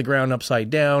stuffed into the ground upside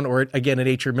down, or again, it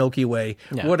ate your Milky Way,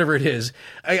 whatever it is.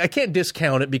 I can't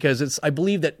discount it because I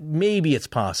believe that maybe it's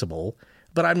possible,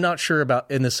 but I'm not sure about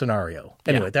in this scenario.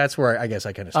 Anyway, that's where I guess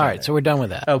I kind of stand. All right, so we're done with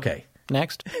that. Okay.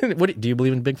 Next. What do you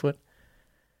believe in Bigfoot?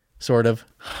 Sort of.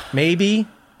 Maybe.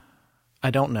 I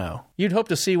don't know. You'd hope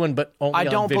to see one, but only I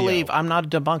on don't video. believe, I'm not a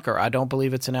debunker. I don't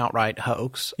believe it's an outright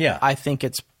hoax. Yeah. I think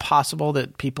it's possible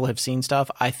that people have seen stuff.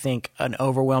 I think an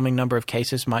overwhelming number of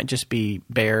cases might just be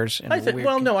bears. And I think. weird,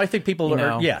 Well, no, I think people you are.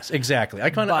 know. Yes, exactly. I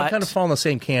kind of fall in the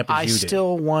same camp as I you do.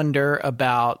 still wonder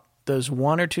about those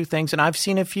one or two things, and I've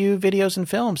seen a few videos and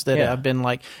films that have been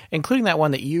like, including that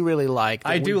one that you really like. That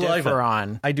I do we love differ it.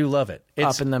 on. I do love it.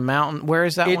 It's, Up in the mountain. Where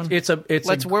is that one? It's I'm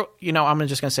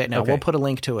just going to say it now. Okay. We'll put a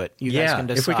link to it. You guys Yeah, can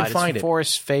decide. if we can find it's it.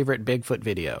 Forrest's favorite Bigfoot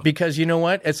video. because you know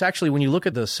what? It's actually, when you look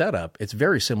at the setup, it's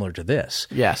very similar to this.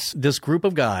 Yes. This group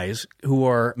of guys who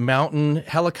are mountain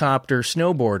helicopter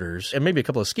snowboarders, and maybe a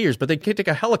couple of skiers, but they can take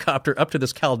a helicopter up to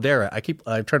this caldera.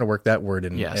 I'm trying to work that word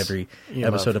in Yes. every You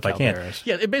episode love if I can. calderas.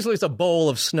 Yeah, it basically is a bowl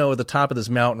of snow at the top of this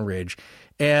mountain ridge.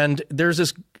 And there's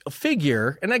this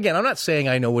figure, and again, I'm not saying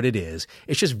I know what it is.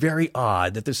 It's just very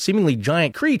odd that this seemingly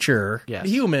giant creature, Yes.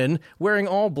 human, wearing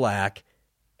all black,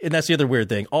 and that's the other weird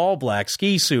thing, all black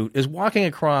ski suit, is walking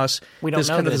across We don't this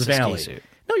know kind of that this it's a ski valley. suit.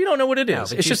 No, you don't know what it is. No,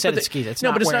 but it's you just said that it's ski. It's no,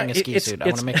 not but it's wearing not, a ski it's- suit. I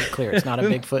want to make it clear. It's not a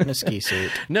Bigfoot in a ski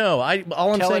suit. No,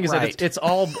 all I'm Tell saying it is right. that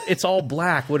it's all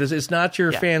black. What is? It's not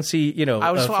your fancy,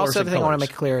 Also, the fluorescent thing I want to colors.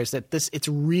 make clear is that it's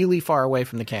really far away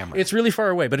from the camera. It's really far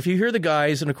away. But if you hear the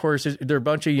guys, and of course, they're a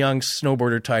bunch of young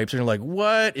snowboarder types, and you're like,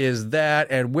 what is that?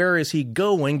 And where is he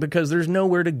going? Because there's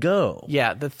nowhere to go.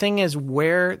 Yeah, the thing is,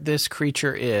 where this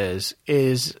creature is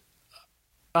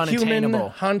unattainable.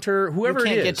 Human, hunter, whoever you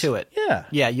can't it is. get to it.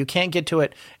 Yeah. You can't get to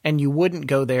it, and you wouldn't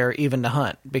go there even to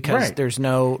hunt because Right. there's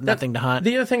nothing to hunt.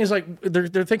 The other thing is, like,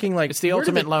 they're thinking, like, It's the where did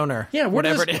ultimate loner. Yeah,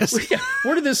 whatever it is.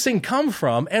 Where did this thing come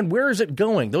from, and where is it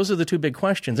going? Those are the two big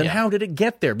questions. And how did it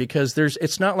get there? Because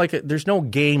it's not like there's no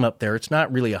game up there. It's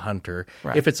not really a hunter.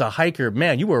 Right. If it's a hiker,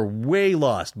 man, you are way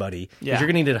lost, buddy. Because Yeah. you're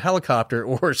going to need a helicopter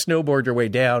or snowboard your way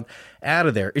down out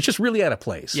of there. It's just really out of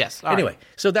place. Yes. All Anyway, right.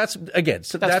 so that's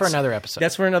for another episode.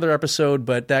 That's for another episode.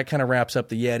 But that kind of wraps up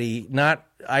the Yeti.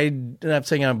 I'm not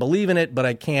saying I believe in it, but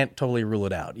I can't totally rule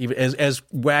it out, even as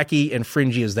wacky and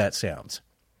fringy as that sounds.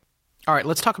 All right,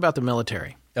 let's talk about the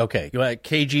military. Okay, you want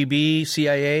KGB,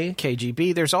 CIA?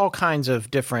 KGB. There's all kinds of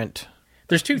different.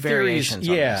 There's two theories. Variations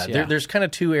on this, yeah. There's kind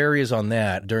of two areas on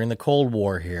that during the Cold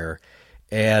War here,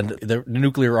 and the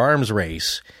nuclear arms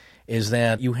race is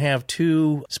that you have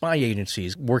two spy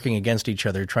agencies working against each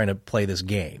other trying to play this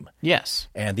game. Yes.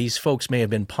 And these folks may have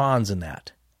been pawns in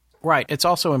that. Right. It's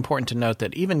also important to note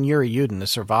that even Yuri Yudin, the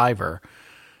survivor,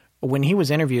 when he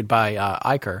was interviewed by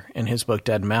Iker in his book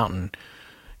Dead Mountain,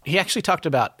 he actually talked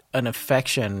about an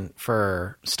affection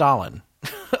for Stalin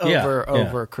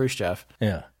over Khrushchev.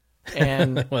 Yeah.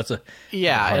 And Well, that's and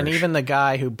harsh. even the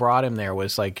guy who brought him there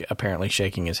was like apparently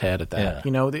shaking his head at that. Yeah.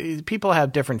 You know, people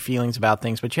have different feelings about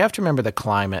things, but you have to remember the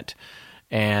climate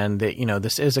and that,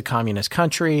 this is a communist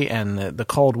country and the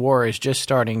Cold War is just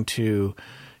starting to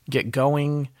get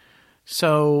going.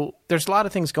 So there's a lot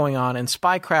of things going on, and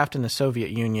spycraft in the Soviet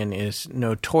Union is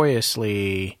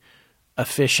notoriously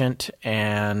efficient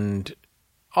and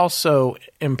also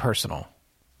impersonal.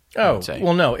 Oh, say.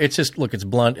 well, no, it's just, look, it's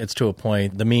blunt, it's to a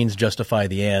point. The means justify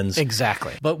the ends.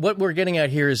 Exactly. But what we're getting at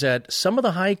here is that some of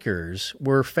the hikers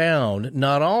were found,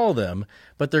 not all of them,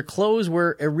 but their clothes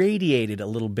were irradiated a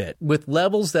little bit with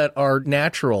levels that are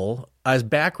natural as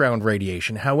background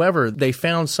radiation. However, they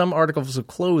found some articles of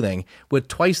clothing with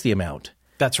twice the amount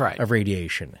That's right. of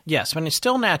radiation. Yes, I mean, it's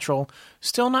still natural,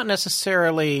 still not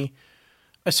necessarily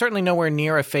certainly nowhere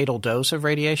near a fatal dose of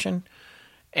radiation.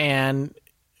 And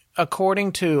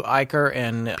according to Eicher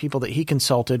and people that he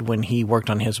consulted when he worked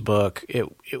on his book,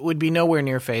 it would be nowhere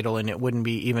near fatal, and it wouldn't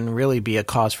be even really be a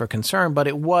cause for concern. But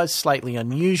it was slightly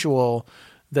unusual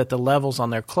that the levels on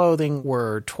their clothing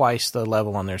were twice the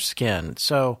level on their skin.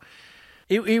 So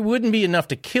it wouldn't be enough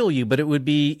to kill you, but it would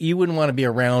be, you wouldn't want to be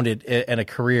around it in a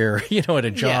career, at a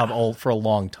job for a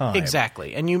long time.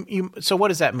 Exactly. And so what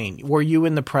does that mean? Were you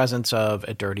in the presence of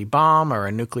a dirty bomb or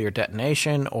a nuclear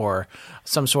detonation or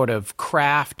some sort of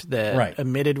craft that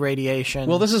emitted radiation?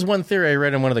 Well, this is one theory I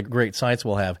read on one of the great sites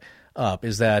we'll have up,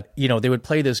 is that, they would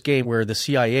play this game where the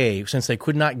CIA, since they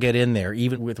could not get in there,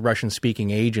 even with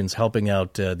Russian-speaking agents helping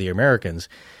out the Americans,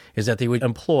 is that they would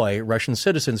employ Russian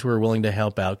citizens who are willing to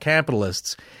help out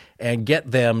capitalists and get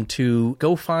them to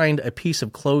go find a piece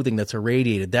of clothing that's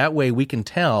irradiated. That way we can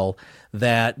tell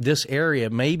that this area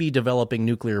may be developing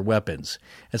nuclear weapons.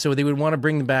 And so they would want to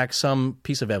bring back some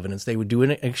piece of evidence. They would do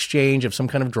an exchange of some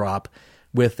kind of drop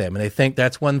with them. And they think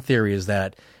that's one theory, is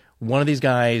that one of these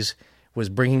guys was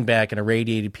bringing back an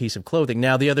irradiated piece of clothing.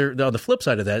 Now, the flip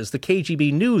side of that is the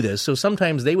KGB knew this, so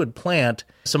sometimes they would plant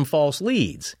some false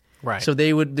leads. Right. So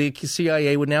the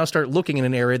CIA would now start looking in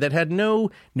an area that had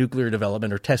no nuclear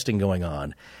development or testing going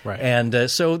on. Right. And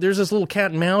so there's this little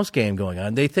cat and mouse game going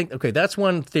on. They think, okay, that's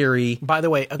one theory. By the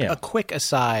way, a quick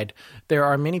aside, there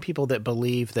are many people that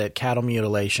believe that cattle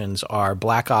mutilations are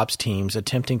black ops teams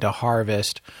attempting to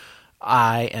harvest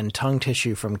eye and tongue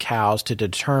tissue from cows to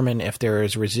determine if there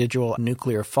is residual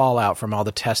nuclear fallout from all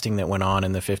the testing that went on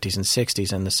in the 50s and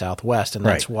 60s in the Southwest. And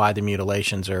that's why the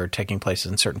mutilations are taking place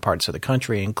in certain parts of the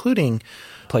country, including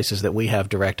places that we have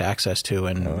direct access to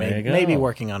and maybe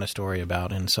working on a story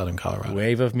about in southern Colorado.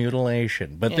 Wave of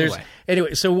mutilation. But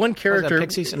anyway, so one character. Another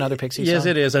Pixies Yes, song?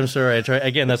 it is. I'm sorry.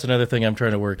 Again, that's another thing I'm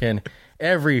trying to work in.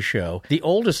 Every show, the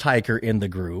oldest hiker in the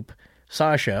group,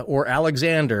 Sasha, or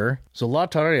Alexander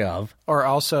Zolotaryov. Or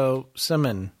also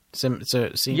Semen. Semen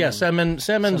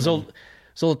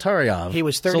Zolotaryov. He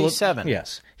was 37.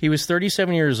 Yes. He was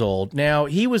 37 years old. Now,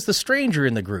 he was the stranger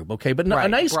in the group, okay? But a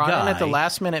nice brought guy. In at the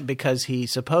last minute because he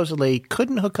supposedly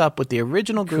couldn't hook up with the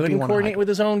original group. Couldn't coordinate with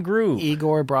his own group.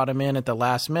 Igor brought him in at the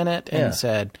last minute and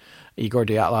said, Igor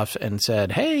Dyatlov, and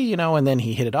said, hey, and then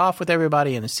he hit it off with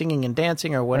everybody and singing and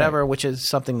dancing or whatever, which is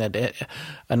something that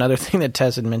another thing that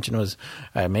Tess had mentioned was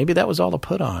maybe that was all a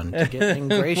put on to get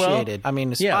ingratiated. I mean,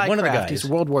 one of the guys. He's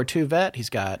a World War II vet. He's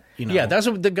got, Yeah, that's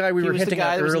the guy we were hinting at earlier. He was the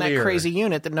guy that was in that crazy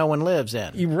unit that no one lives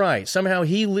in. Right. Somehow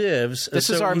he lives. This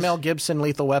is our Mel Gibson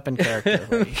Lethal Weapon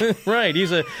character. Right.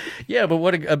 But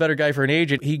what a better guy for an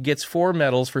agent. He gets 4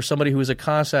 medals for somebody who is a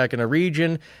Cossack in a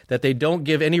region that they don't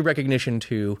give any recognition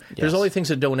to. Yes. There's only things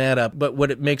that don't add up, but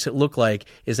what it makes it look like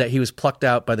is that he was plucked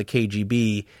out by the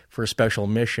KGB for special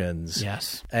missions.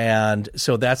 Yes. And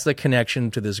so that's the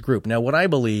connection to this group. Now, what I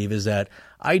believe is that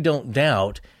I don't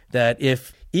doubt that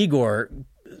if Igor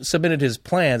submitted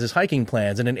his hiking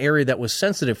plans in an area that was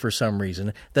sensitive for some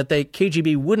reason, that the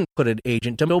KGB wouldn't put an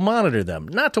agent to monitor them,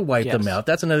 not to wipe them out.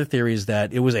 That's another theory, is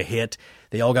that it was a hit.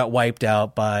 They all got wiped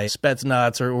out by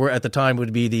Spetsnaz, or at the time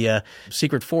would be the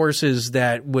secret forces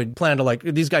that would plan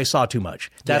to, these guys saw too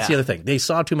much. That's the other thing. They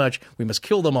saw too much. We must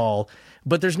kill them all.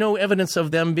 But there's no evidence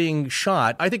of them being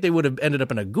shot. I think they would have ended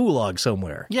up in a gulag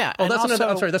somewhere. Yeah. Oh, that's another.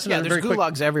 I'm sorry. That's another. There's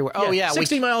gulags everywhere. Oh, yeah.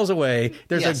 60 miles away,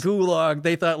 there's a gulag.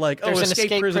 They thought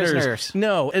escape prisoners.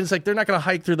 No, and it's they're not going to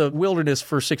hike through the wilderness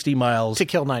for 60 miles to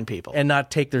kill 9 people and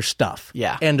not take their stuff.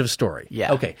 Yeah. End of story.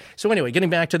 Yeah. Okay. So anyway, getting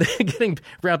back to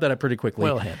wrap that up pretty quickly.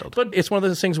 Well handled. But it's one of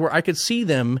those things where I could see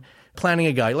them planning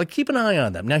a guy, keep an eye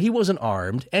on them. Now, he wasn't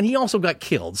armed, and he also got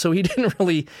killed, so he didn't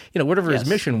really, whatever his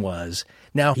mission was.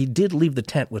 Now, he did leave the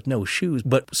tent with no shoes,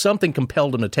 but something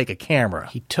compelled him to take a camera.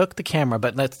 He took the camera,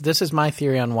 but this is my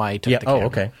theory on why he took the camera. Oh,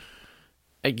 okay.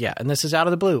 Yeah, and this is out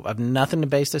of the blue. I have nothing to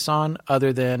base this on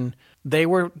other than they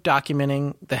were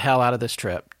documenting the hell out of this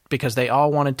trip because they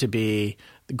all wanted to be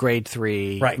the grade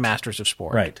 3 masters of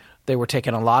sport. Right. They were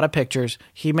taking a lot of pictures.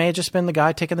 He may have just been the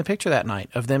guy taking the picture that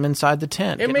night of them inside the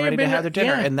tent, getting ready to have their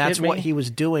dinner. And that's what he was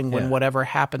doing when whatever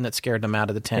happened that scared them out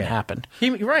of the tent happened.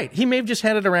 He may have just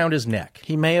had it around his neck.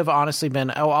 He may have honestly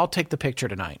been, I'll take the picture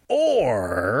tonight.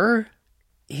 Or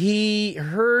he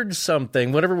heard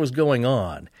something, whatever was going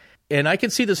on. And I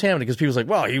could see this happening because people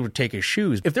were he would take his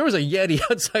shoes. If there was a Yeti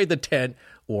outside the tent,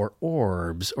 or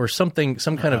orbs, or something,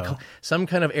 some kind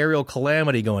of aerial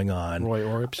calamity going on. Roy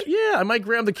Orbs? Yeah, I might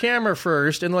grab the camera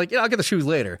first and I'll get the shoes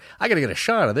later. I got to get a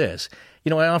shot of this.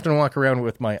 I often walk around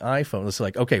with my iPhone. It's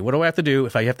okay, what do I have to do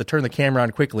if I have to turn the camera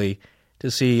on quickly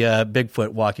to see Bigfoot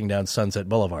walking down Sunset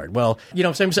Boulevard. Well, you know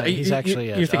what I'm saying? He's actually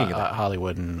you're thinking of that.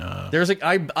 Hollywood and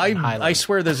I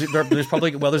swear there's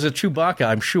probably there's a Chewbacca,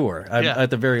 I'm sure, at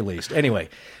the very least. Anyway,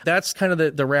 that's kind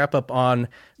of the wrap up on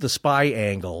the spy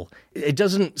angle. It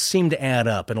doesn't seem to add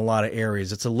up in a lot of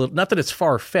areas. It's a little, not that it's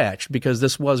far fetched because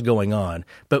this was going on,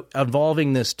 but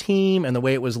involving this team and the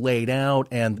way it was laid out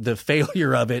and the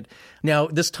failure of it. Now,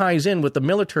 this ties in with the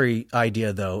military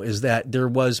idea, though, is that there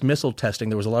was missile testing.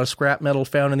 There was a lot of scrap metal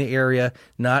found in the area,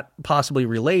 not possibly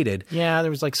related. Yeah,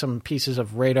 there was like some pieces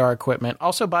of radar equipment.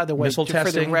 Also, by the way, missile for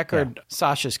testing, the record,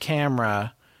 Sasha's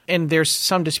camera. And there's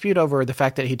some dispute over the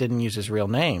fact that he didn't use his real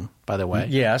name, by the way.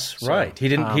 Yes, right. He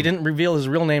didn't reveal his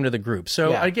real name to the group.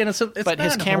 So again, it's but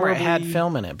his camera had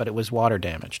film in it, but it was water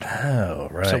damaged. Oh,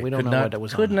 right. So we don't know what it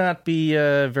was. Could not be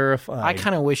verified. I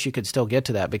kind of wish you could still get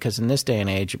to that because in this day and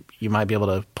age, you might be able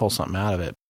to pull something out of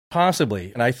it.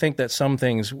 Possibly. And I think that some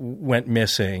things went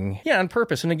missing. Yeah, on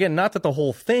purpose. And again, not that the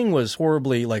whole thing was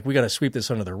horribly like, we got to sweep this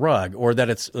under the rug or that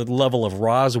it's a level of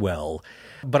Roswell.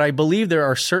 But I believe there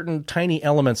are certain tiny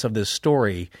elements of this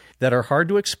story that are hard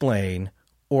to explain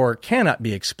or cannot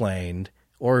be explained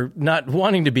or not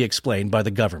wanting to be explained by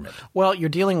the government. Well, you're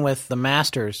dealing with the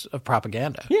masters of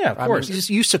propaganda. Yeah, of course. I mean,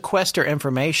 you sequester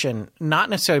information, not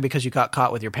necessarily because you got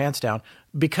caught with your pants down,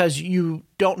 because you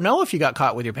don't know if you got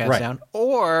caught with your pants down,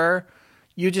 or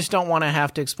you just don't want to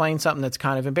have to explain something that's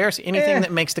kind of embarrassing. Anything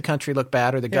that makes the country look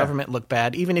bad or the government look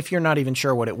bad, even if you're not even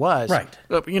sure what it was. Right.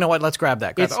 You know what? Let's grab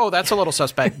that. Oh, that's a little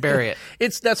suspect. Bury it.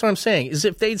 That's what I'm saying, is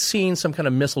if they'd seen some kind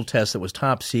of missile test that was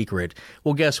top secret,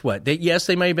 well, guess what? They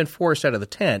may have been forced out of the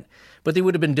tent, but they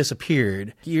would have been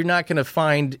disappeared. You're not going to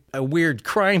find a weird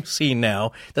crime scene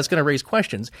now that's going to raise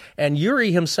questions. And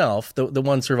Yuri himself, the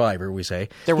one survivor, we say.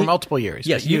 There were multiple Yuris.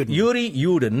 Yes, Yuri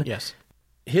Yudin. Yes.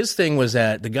 His thing was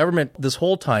that the government this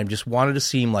whole time just wanted to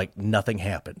seem like nothing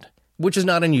happened, which is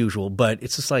not unusual, but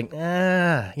it's just like,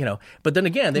 But then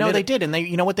again, they did. And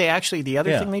you know what the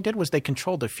other thing they did was they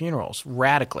controlled the funerals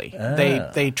radically.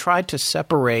 They tried to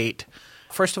separate.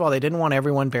 First of all, they didn't want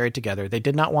everyone buried together. They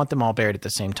did not want them all buried at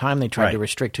the same time. They tried to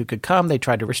restrict who could come. They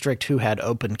tried to restrict who had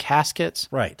open caskets.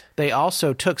 Right. They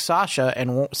also took Sasha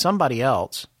and somebody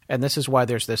else. And this is why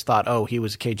there's this thought, he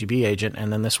was a KGB agent,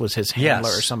 and then this was his handler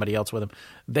or somebody else with him.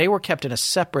 They were kept in a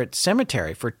separate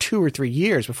cemetery for 2 or 3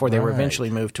 years before they were eventually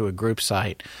moved to a group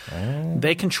site.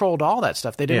 They controlled all that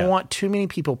stuff. They didn't want too many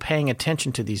people paying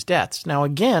attention to these deaths. Now,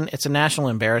 again, it's a national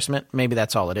embarrassment. Maybe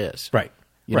that's all it is. Right.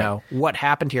 You know, what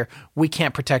happened here? We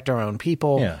can't protect our own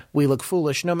people. Yeah. We look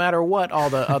foolish no matter what all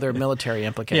the other military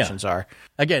implications are.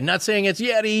 Again, not saying it's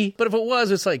Yeti, but if it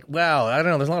was, it's like, wow, I don't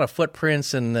know. There's a lot of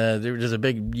footprints and there's a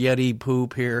big Yeti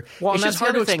poop here. Well, it's and that's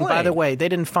hard to explain. By the way, they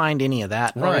didn't find any of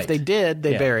that. Right. Or if they did,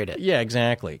 they buried it. Yeah,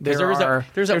 exactly. There's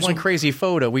that one crazy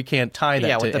photo. We can't tie that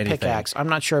to anything. Yeah, with the pickaxe. I'm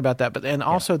not sure about that. But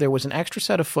also there was an extra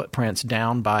set of footprints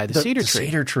down by the cedar tree.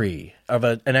 Cedar tree of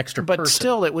an extra person. But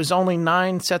still, it was only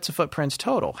 9 sets of footprints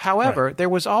total. However, there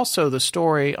was also the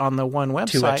story on the one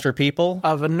website 2 extra people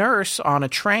of a nurse on a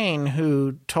train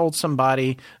who told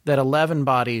somebody that 11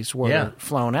 bodies were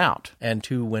flown out. And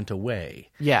 2 went away.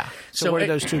 Yeah. So where did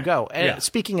those 2 go? And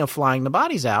speaking of flying the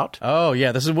bodies out. Oh,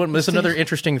 yeah. This is another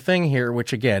interesting thing here,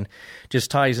 which, again,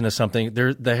 just ties into something.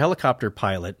 The helicopter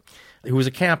pilot, who was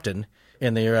a captain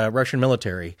in the Russian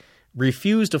military,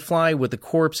 refused to fly with the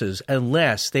corpses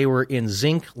unless they were in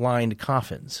zinc-lined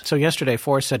coffins. So yesterday,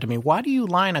 Forrest said to me, why do you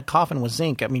line a coffin with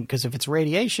zinc? I mean, because if it's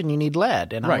radiation, you need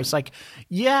lead. And I was like,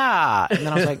 yeah. And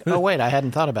then I was like, oh, wait, I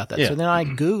hadn't thought about that. So then I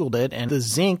Googled it, and the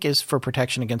zinc is for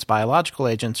protection against biological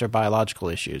agents or biological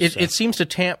issues. It seems to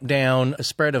tamp down a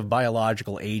spread of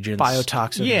biological agents.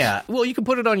 Biotoxins. Yeah. Well, you can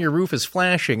put it on your roof as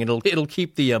flashing. It'll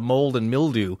keep the mold and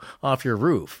mildew off your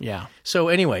roof. Yeah. So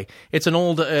anyway, it's an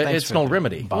old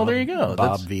remedy. Well, there you go.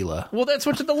 Bob Vila. Well, that's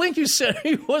what the link you sent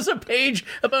me was a page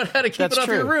about how to keep it off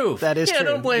your roof. That is true.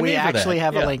 Don't blame me for that. We actually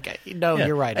have a link. No,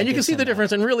 you're right. And you can see the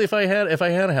difference. And really, if I had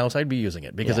a house, I'd be using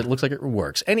it because it looks like it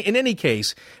works. And in any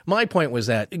case, my point was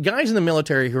that guys in the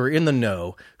military who are in the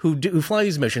know, who fly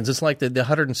these missions, it's like the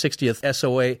 160th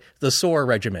SOA, the SOAR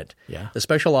Regiment, the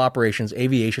Special Operations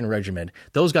Aviation Regiment.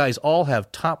 Those guys all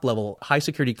have top-level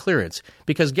high-security clearance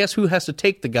because guess who has to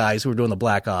take the guys who are doing the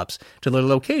black ops to their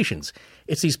locations?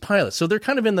 It's these pilots. So they're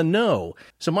kind of in the know.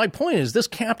 So my point is this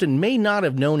captain may not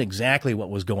have known exactly what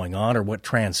was going on or what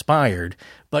transpired,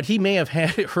 but he may have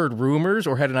heard rumors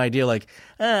or had an idea like,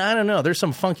 I don't know, there's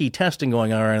some funky testing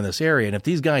going on around in this area, and if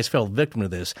these guys fell victim to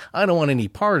this, I don't want any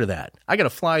part of that. I got to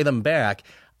fly them back.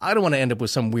 I don't want to end up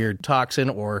with some weird toxin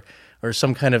or or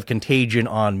some kind of contagion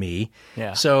on me.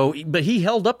 Yeah. So, but he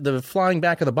held up the flying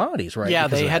back of the bodies, right? Yeah,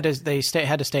 because they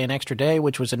had to stay an extra day,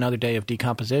 which was another day of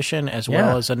decomposition, as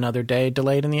well as another day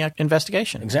delayed in the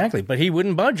investigation. Exactly, but he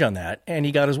wouldn't budge on that, and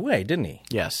he got his way, didn't he?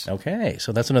 Yes. Okay,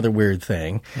 so that's another weird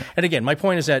thing. Yeah. And again, my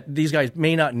point is that these guys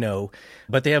may not know,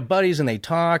 but they have buddies and they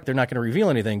talk. They're not going to reveal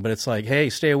anything, but it's like, hey,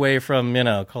 stay away from,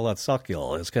 call that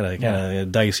suckgill. It's kind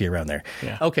of dicey around there.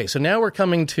 Yeah. Okay, so now we're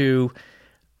coming to,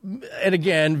 and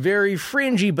again, very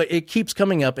fringy, but it keeps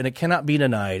coming up and it cannot be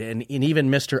denied. And even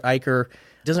Mr. Eicher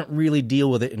doesn't really deal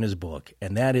with it in his book,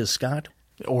 and that is, Scott?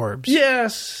 Orbs.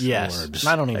 Yes. Orbs.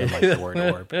 I don't even like the word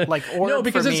orb. Like orb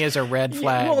for me is a red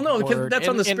flag. Well, no, because that's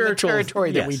on the spiritual in the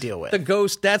territory that we deal with. The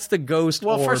ghost. That's the ghost.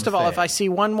 Well, first of all, thing. if I see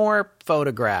one more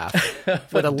photograph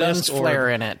with a lens flare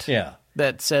in it,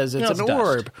 that says it's an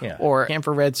orb, or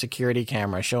infrared security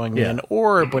camera showing me an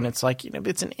orb when it's like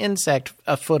it's an insect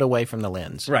a foot away from the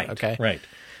lens. Right. Okay. Right.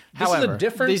 However,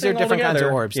 these are different kinds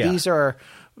of orbs. Yeah. These are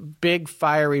big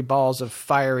fiery balls of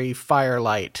fiery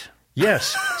firelight.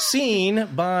 Yes, seen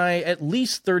by at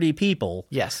least 30 people.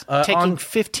 Yes, taking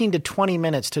 15 to 20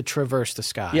 minutes to traverse the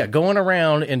sky. Yeah, going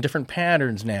around in different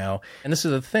patterns now. And this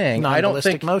is the thing.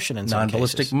 Non-ballistic motion in some cases.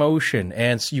 Non-ballistic motion.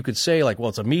 And so you could say, like, well,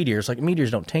 it's a meteor. It's like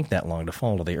meteors don't take that long to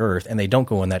fall to the Earth, and they don't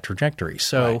go in that trajectory.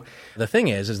 So the thing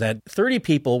is that 30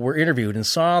 people were interviewed and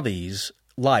saw these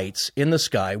lights in the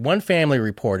sky. One family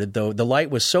reported, though, the light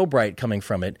was so bright coming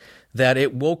from it that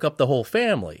it woke up the whole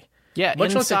family. Yeah,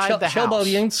 much inside like the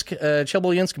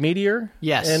Chelyabinsk meteor.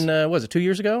 Yes. And was it 2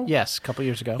 years ago? Yes, a couple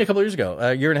years ago. Yeah, a couple years ago,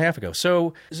 a year and a half ago.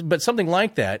 So, but something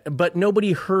like that. But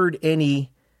nobody heard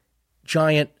any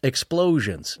giant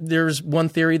explosions. There's one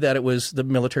theory that it was the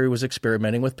military was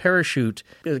experimenting with parachute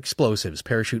explosives,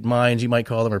 parachute mines, you might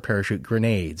call them, or parachute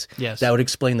grenades. Yes. That would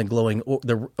explain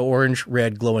the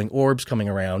orange-red glowing orbs coming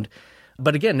around.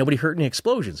 But again, nobody heard any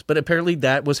explosions. But apparently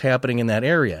that was happening in that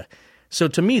area. So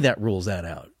to me, that rules that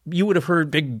out. You would have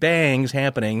heard big bangs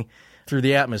happening through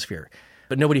the atmosphere,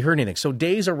 but nobody heard anything. So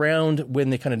days around when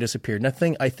they kind of disappeared,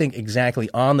 nothing, I think, exactly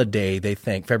on the day they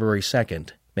think, February 2nd,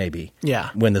 maybe,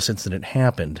 when this incident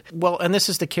happened. Well, and this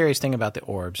is the curious thing about the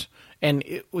orbs.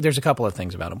 And there's a couple of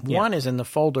things about them. Yeah. One is in the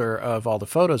folder of all the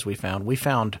photos we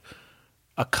found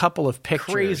a couple of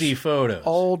pictures. Crazy photos.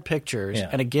 Old pictures. Yeah.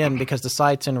 And again, because the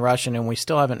site's in Russian and we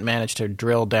still haven't managed to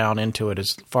drill down into it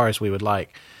as far as we would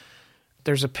like,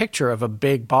 there's a picture of a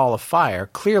big ball of fire,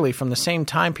 clearly from the same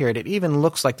time period. It even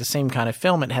looks like the same kind of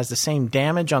film. It has the same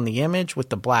damage on the image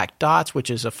with the black dots, which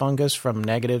is a fungus from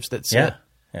negatives that sit.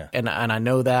 Yeah. And I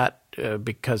know that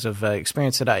because of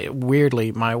experience that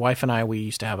weirdly, my wife and we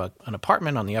used to have an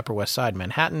apartment on the Upper West Side,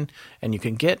 Manhattan, and you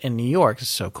can get in New York,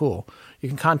 it's so cool, you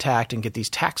can contact and get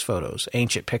these tax photos,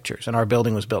 ancient pictures. And our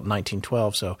building was built in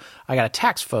 1912, so I got a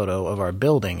tax photo of our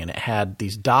building, and it had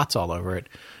these dots all over it.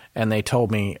 And they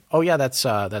told me, oh, yeah, that's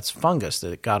fungus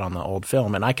that got on the old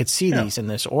film. And I could see these in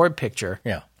this orb picture.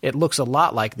 Yeah. It looks a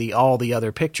lot like all the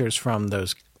other pictures from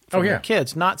those their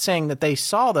kids. Not saying that they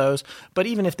saw those, but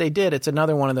even if they did, it's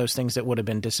another one of those things that would have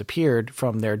been disappeared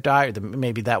from their diary.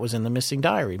 Maybe that was in the missing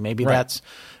diary. Maybe that's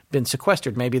been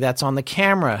sequestered. Maybe that's on the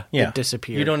camera that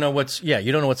disappeared. You don't know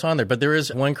what's on there. But there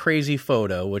is one crazy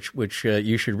photo which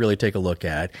you should really take a look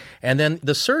at. And then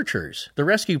the searchers, the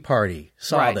rescue party,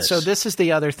 saw this. So this is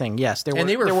the other thing. Yes, they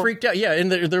were freaked out. Yeah, in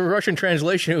the Russian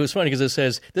translation, it was funny because it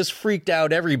says this freaked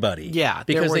out everybody. Yeah,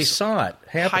 because they saw it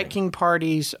happening. Hiking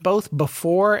parties both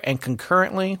before and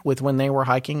concurrently with when they were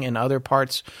hiking in other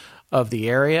parts of the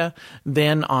area.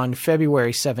 Then on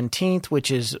February 17th, which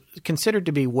is considered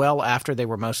to be well after they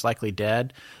were most likely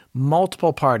dead,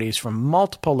 multiple parties from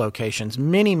multiple locations,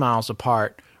 many miles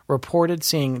apart, reported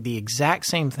seeing the exact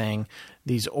same thing,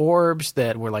 these orbs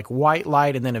that were like white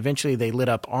light, and then eventually they lit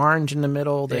up orange in the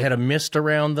middle. They had a mist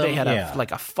around them. They had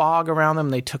a fog around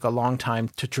them. They took a long time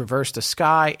to traverse the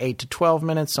sky, 8 to 12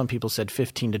 minutes. Some people said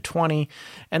 15 to 20.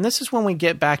 And this is when we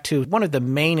get back to one of the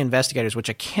main investigators, which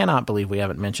I cannot believe we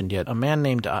haven't mentioned yet, a man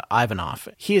named Ivanov.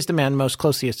 He is the man most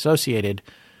closely associated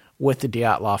with the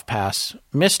Dyatlov Pass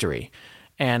mystery.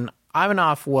 And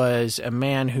Ivanov was a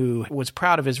man who was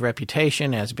proud of his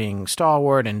reputation as being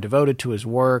stalwart and devoted to his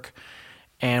work.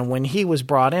 And when he was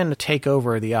brought in to take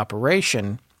over the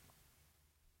operation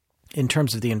in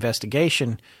terms of the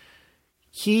investigation,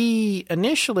 he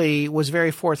initially was very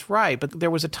forthright, but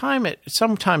there was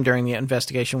sometime during the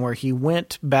investigation where he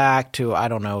went back to, I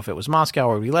don't know if it was Moscow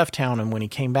or he left town, and when he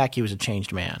came back, he was a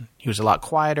changed man. He was a lot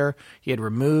quieter. He had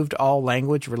removed all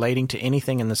language relating to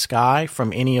anything in the sky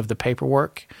from any of the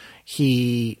paperwork.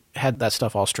 He had that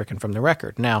stuff all stricken from the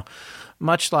record. Now,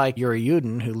 much like Yuri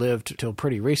Yudin, who lived till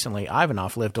pretty recently,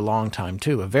 Ivanov lived a long time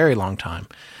too, a very long time.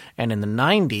 And in the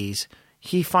 90s,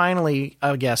 he finally,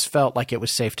 I guess, felt like it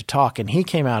was safe to talk. And he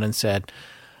came out and said,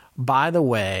 by the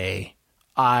way,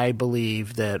 I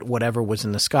believe that whatever was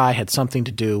in the sky had something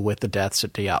to do with the deaths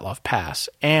at Dyatlov Pass.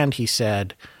 And he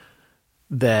said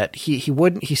that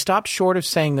he stopped short of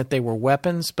saying that they were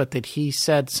weapons, but that he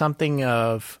said something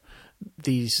of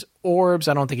these orbs.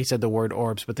 I don't think he said the word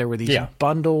orbs, but there were these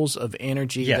bundles of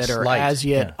energy that are light. as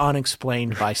yet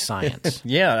unexplained by science.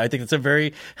 I think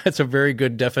that's a very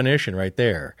good definition right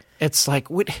there. It's like,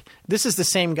 this is the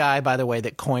same guy, by the way,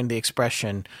 that coined the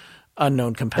expression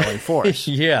unknown compelling force.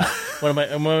 One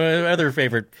of my other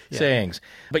favorite sayings.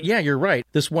 But you're right.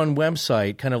 This one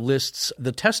website kind of lists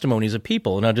the testimonies of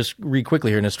people. And I'll just read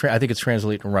quickly here. And I think it's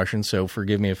translated in Russian, so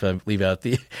forgive me if I leave out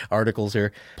the articles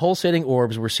here. Pulsating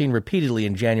orbs were seen repeatedly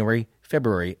in January,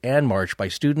 February, and March by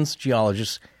students,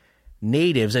 geologists,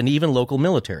 natives, and even local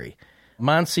military.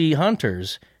 Mansi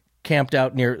hunters camped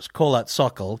out near Kholat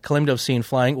Sokol claimed to have seen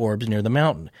flying orbs near the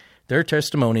mountain. Their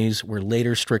testimonies were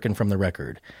later stricken from the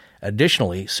record.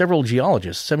 Additionally, several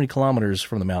geologists 70 kilometers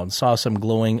from the mountain saw some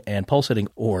glowing and pulsating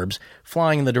orbs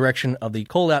flying in the direction of the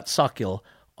Kholat Sokol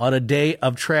on a day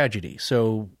of tragedy.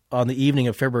 So on the evening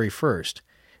of February 1st,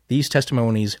 these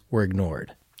testimonies were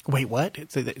ignored. Wait, what?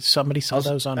 Somebody saw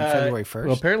those on February 1st?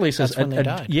 Well, apparently it says, that's when they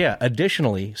died.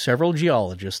 Additionally, several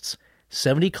geologists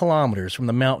 70 kilometers from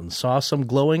the mountain saw some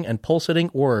glowing and pulsating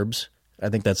orbs, I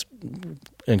think that's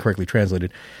incorrectly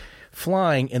translated,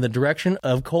 flying in the direction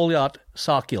of Kholat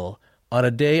Sokol on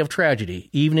a day of tragedy,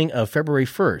 evening of February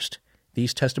 1st.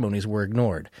 These testimonies were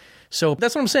ignored. So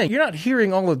that's what I'm saying. You're not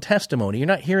hearing all the testimony. You're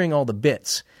not hearing all the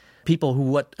bits, people who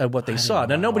what they saw.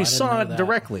 Now, nobody saw it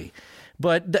directly.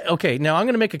 But, okay, now I'm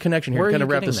going to make a connection here to kind of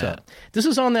wrap this up. This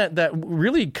is on that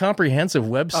really comprehensive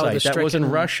website that was in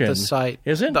Russian. The site.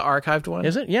 Is it? The archived one?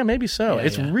 Is it? Yeah, maybe so.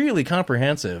 It's really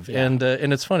comprehensive. Yeah. And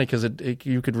it's funny because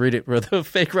you could read it with a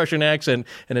fake Russian accent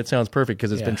and it sounds perfect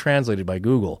because it's been translated by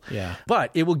Google. Yeah.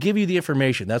 But it will give you the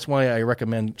information. That's why I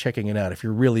recommend checking it out if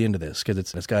you're really into this because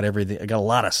it's got everything. It got a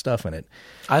lot of stuff in it.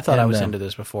 I thought I was into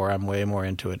this before. I'm way more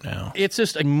into it now. It's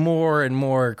just more and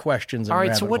more questions and all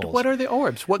right, so what are the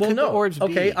orbs? What could the orbs be?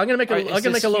 Okay, I'm going to make a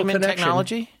little connection.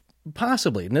 Technology?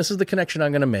 Possibly. And this is the connection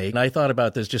I'm going to make. And I thought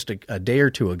about this just a day or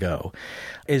two ago,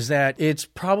 is that it's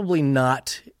probably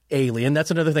not alien.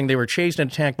 That's another thing. They were chased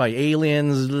and attacked by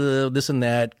aliens, this and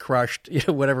that, crushed,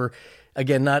 whatever.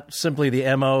 Again, not simply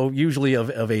the MO, usually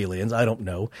of aliens. I don't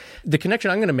know. The connection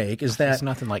I'm going to make is that... It's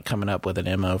nothing like coming up with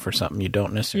an MO for something you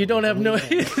don't necessarily... You don't have no...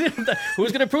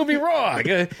 Who's going to prove me wrong?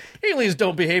 Aliens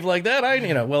don't behave like that.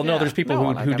 No, there's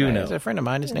people who do know. There's a friend of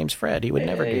mine. His name's Fred. He would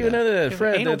never do that. Know that.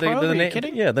 Fred, are you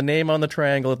kidding? Yeah, the name on the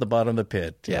triangle at the bottom of the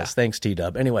pit. Yeah. Yes, thanks,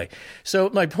 T-Dub. Anyway, so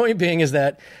my point being is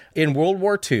that in World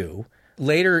War II,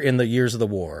 later in the years of the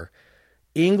war,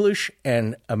 English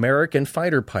and American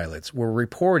fighter pilots were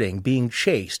reporting being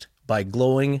chased by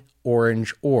glowing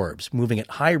orange orbs moving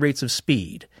at high rates of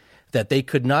speed that they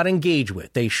could not engage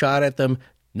with. They shot at them,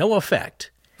 no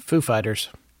effect. Foo Fighters.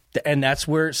 And that's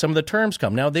where some of the terms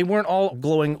come. Now, they weren't all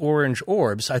glowing orange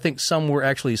orbs. I think some were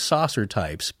actually saucer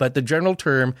types. But the general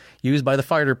term used by the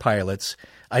fighter pilots,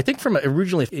 I think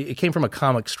originally it came from a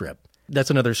comic strip. That's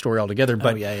another story altogether.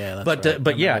 But,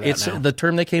 it's the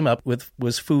term they came up with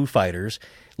was Foo Fighters,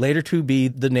 later to be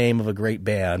the name of a great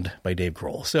band by Dave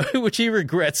Grohl. So, which he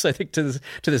regrets, I think, to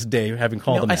this day, having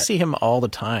called them that. I see him all the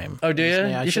time. Oh, do you?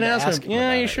 You should ask him.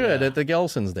 Yeah, you should. At the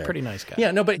Gelson's there. Pretty nice guy.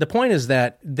 Yeah, no, but the point is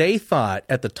that they thought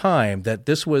at the time that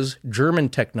this was German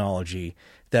technology,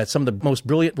 that some of the most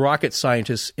brilliant rocket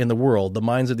scientists in the world, the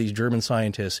minds of these German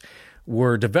scientists,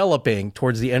 were developing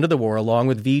towards the end of the war, along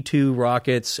with V-2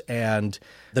 rockets and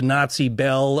the Nazi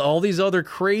Bell, all these other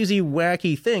crazy,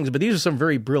 wacky things. But these are some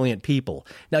very brilliant people.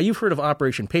 Now, you've heard of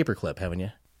Operation Paperclip, haven't you?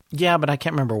 Yeah, but I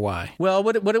can't remember why. Well,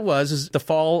 what it was is the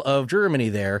fall of Germany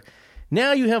there.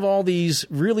 Now you have all these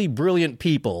really brilliant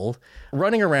people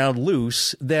running around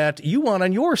loose that you want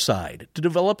on your side to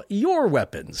develop your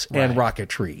weapons and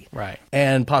rocketry. Right.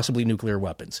 And possibly nuclear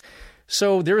weapons.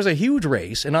 So there was a huge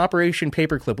race, and Operation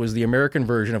Paperclip was the American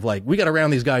version of we got to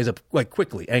round these guys up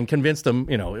quickly and convince them,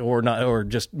 or not, or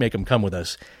just make them come with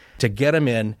us to get them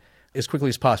in as quickly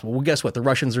as possible. Well, guess what? The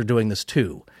Russians are doing this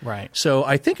too. Right. So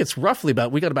I think it's roughly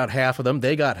we got about half of them.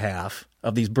 They got half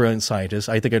of these brilliant scientists.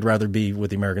 I think I'd rather be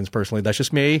with the Americans personally. That's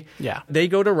just me. Yeah. They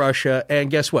go to Russia,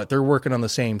 and guess what? They're working on the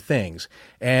same things.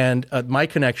 And my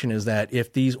connection is that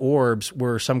if these orbs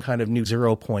were some kind of new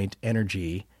zero-point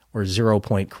energy or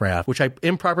 0-point craft, which I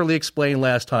improperly explained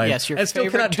last time. Yes, your and still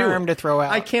favorite cannot term to throw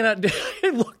out. I cannot. I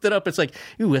looked it up. It's like,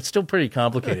 ooh, it's still pretty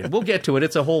complicated. We'll get to it.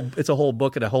 It's a whole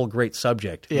book and a whole great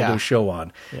subject. Yeah. We'll do a show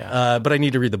on. Yeah. But I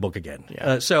need to read the book again.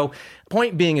 Yeah. So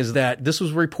point being is that this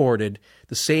was reported,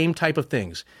 the same type of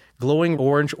things, glowing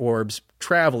orange orbs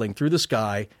traveling through the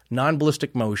sky,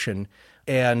 non-ballistic motion,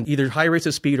 and either high rates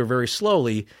of speed or very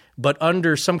slowly, but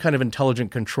under some kind of intelligent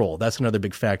control. That's another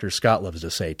big factor Scott loves to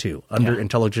say, too, under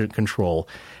intelligent control.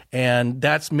 And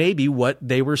that's maybe what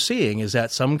they were seeing, is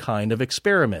that some kind of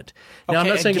experiment. Now, I'm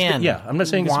not saying I'm not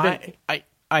saying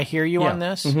I hear you on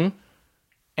this,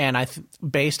 and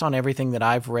based on everything that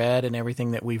I've read and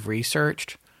everything that we've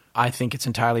researched, I think it's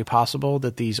entirely possible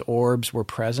that these orbs were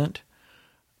present.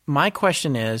 My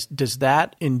question is, does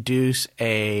that induce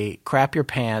a crap your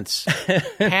pants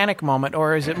panic moment,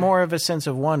 or is it more of a sense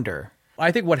of wonder?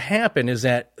 I think what happened is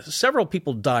that several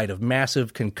people died of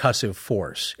massive concussive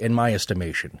force, in my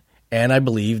estimation. And I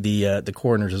believe the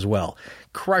coroners as well.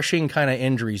 Crushing kind of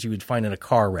injuries you would find in a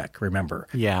car wreck, remember?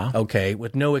 Yeah. Okay,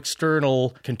 with no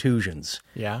external contusions.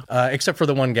 Yeah. Except for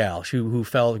the one gal who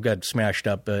got smashed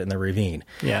up in the ravine.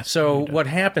 Yeah. So what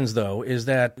happens, though, is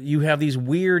that you have these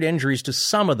weird injuries to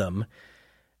some of them,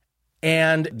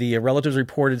 and the relatives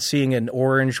reported seeing an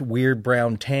orange, weird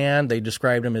brown tan. They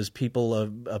described them as people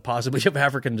of possibly of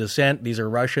African descent. These are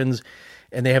Russians.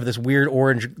 And they have this weird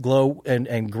orange glow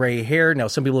and gray hair. Now,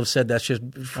 some people have said that's just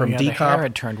from decomp. The hair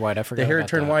had turned white. I forgot. The hair about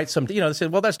turned that. white. They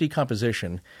said, well, that's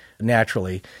decomposition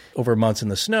naturally over months in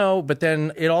the snow. But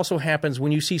then it also happens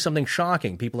when you see something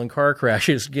shocking. People in car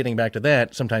crashes, getting back to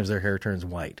that, sometimes their hair turns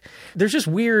white. There's just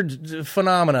weird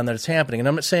phenomenon that's happening. And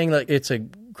I'm not saying that it's a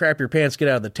crap your pants, get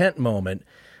out of the tent moment.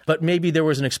 But maybe there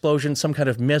was an explosion, some kind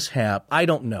of mishap. I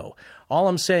don't know. All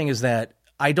I'm saying is that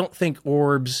I don't think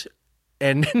orbs,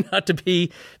 and not to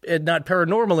be not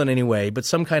paranormal in any way, but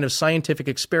some kind of scientific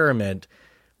experiment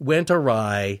went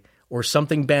awry or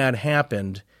something bad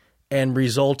happened and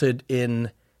resulted in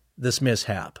this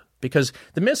mishap. Because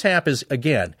the mishap is,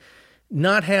 again,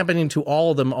 not happening to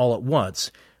all of them all at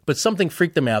once, but something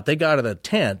freaked them out. They got out of the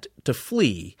tent to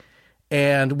flee,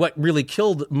 and what really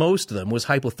killed most of them was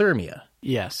hypothermia.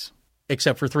 Yes.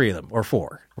 Except for 3 of them, or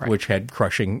 4, which had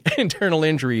crushing internal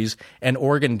injuries and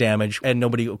organ damage, and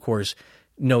nobody, of course,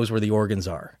 knows where the organs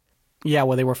are. Yeah,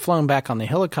 well, they were flown back on the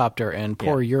helicopter, and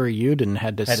poor Yuri Yudin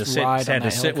had to ride on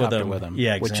that helicopter with him.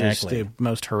 Yeah, exactly. Which is the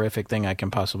most horrific thing I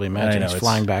can possibly imagine. He's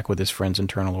flying back with his friend's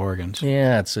internal organs.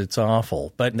 Yeah, it's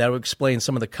awful. But that would explain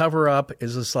some of the cover-up.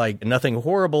 Is just like nothing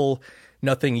horrible,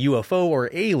 nothing UFO or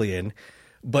alien,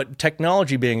 but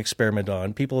technology being experimented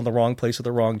on, people in the wrong place at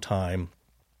the wrong time.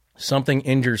 Something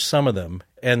injures some of them,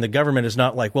 and the government is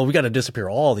not like, well, we got to disappear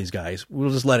all these guys. We'll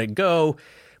just let it go,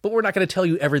 but we're not going to tell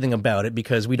you everything about it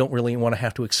because we don't really want to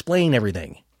have to explain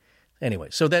everything. Anyway,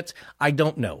 so I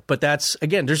don't know. But that's,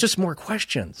 again, there's just more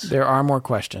questions. There are more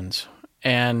questions,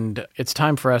 and it's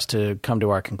time for us to come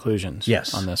to our conclusions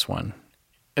on this one.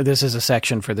 This is a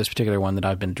section for this particular one that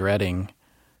I've been dreading.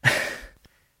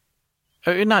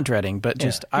 Not dreading, but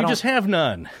just I just have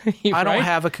none. I don't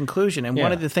have a conclusion. And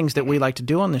one of the things that we like to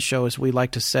do on this show is we like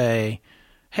to say,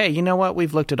 hey, you know what?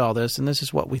 We've looked at all this, and this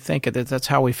is what we think. That's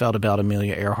how we felt about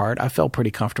Amelia Earhart. I felt pretty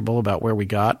comfortable about where we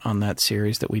got on that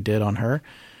series that we did on her.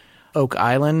 Oak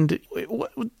Island,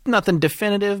 nothing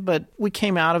definitive, but we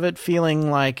came out of it feeling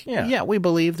like, we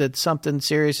believe that something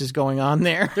serious is going on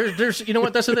there. There's you know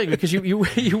what? That's the thing, because you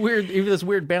this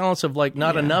weird balance of like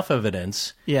not enough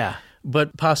evidence. Yeah.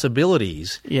 But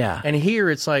possibilities. Yeah. And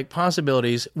here it's like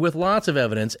possibilities with lots of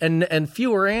evidence and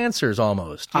fewer answers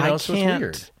almost. So it's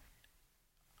weird.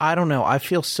 I don't know. I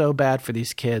feel so bad for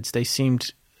these kids.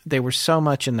 They were so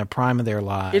much in the prime of their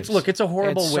lives. It's a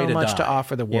horrible way to die. So much to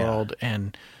offer the world,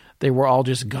 and they were all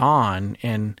just gone.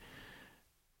 And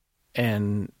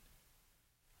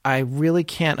I really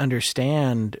can't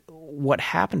understand what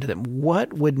happened to them.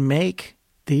 What would make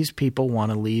these people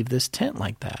want to leave this tent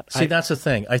like that? See, that's the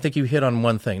thing. I think you hit on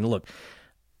one thing. Look,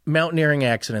 mountaineering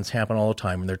accidents happen all the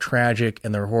time, and they're tragic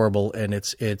and they're horrible, and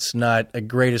it's not a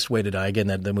greatest way to die. Again,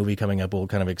 the movie coming up will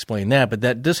kind of explain that,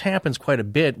 but this happens quite a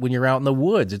bit when you're out in the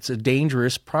woods. It's a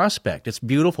dangerous prospect. It's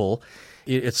beautiful.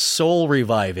 It's soul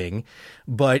reviving,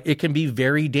 but it can be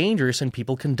very dangerous, and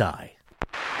people can die.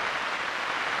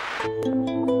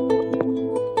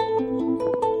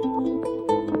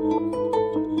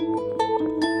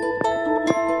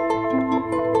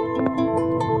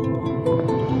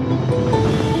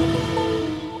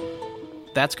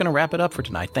 That's going to wrap it up for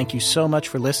tonight. Thank you so much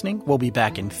for listening. We'll be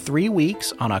back in 3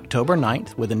 weeks on October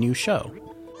 9th with a new show.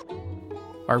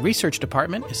 Our research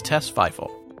department is Tess Feifel.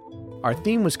 Our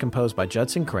theme was composed by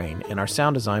Judson Crane and our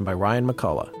sound design by Ryan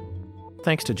McCullough.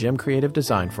 Thanks to Jim Creative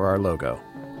Design for our logo.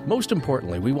 Most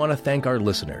importantly, we want to thank our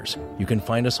listeners. You can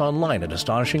find us online at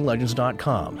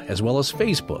astonishinglegends.com, as well as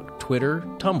Facebook, Twitter,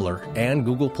 Tumblr, and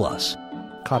Google+.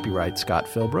 Copyright Scott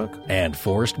Philbrook and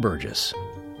Forrest Burgess.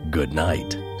 Good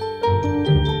night.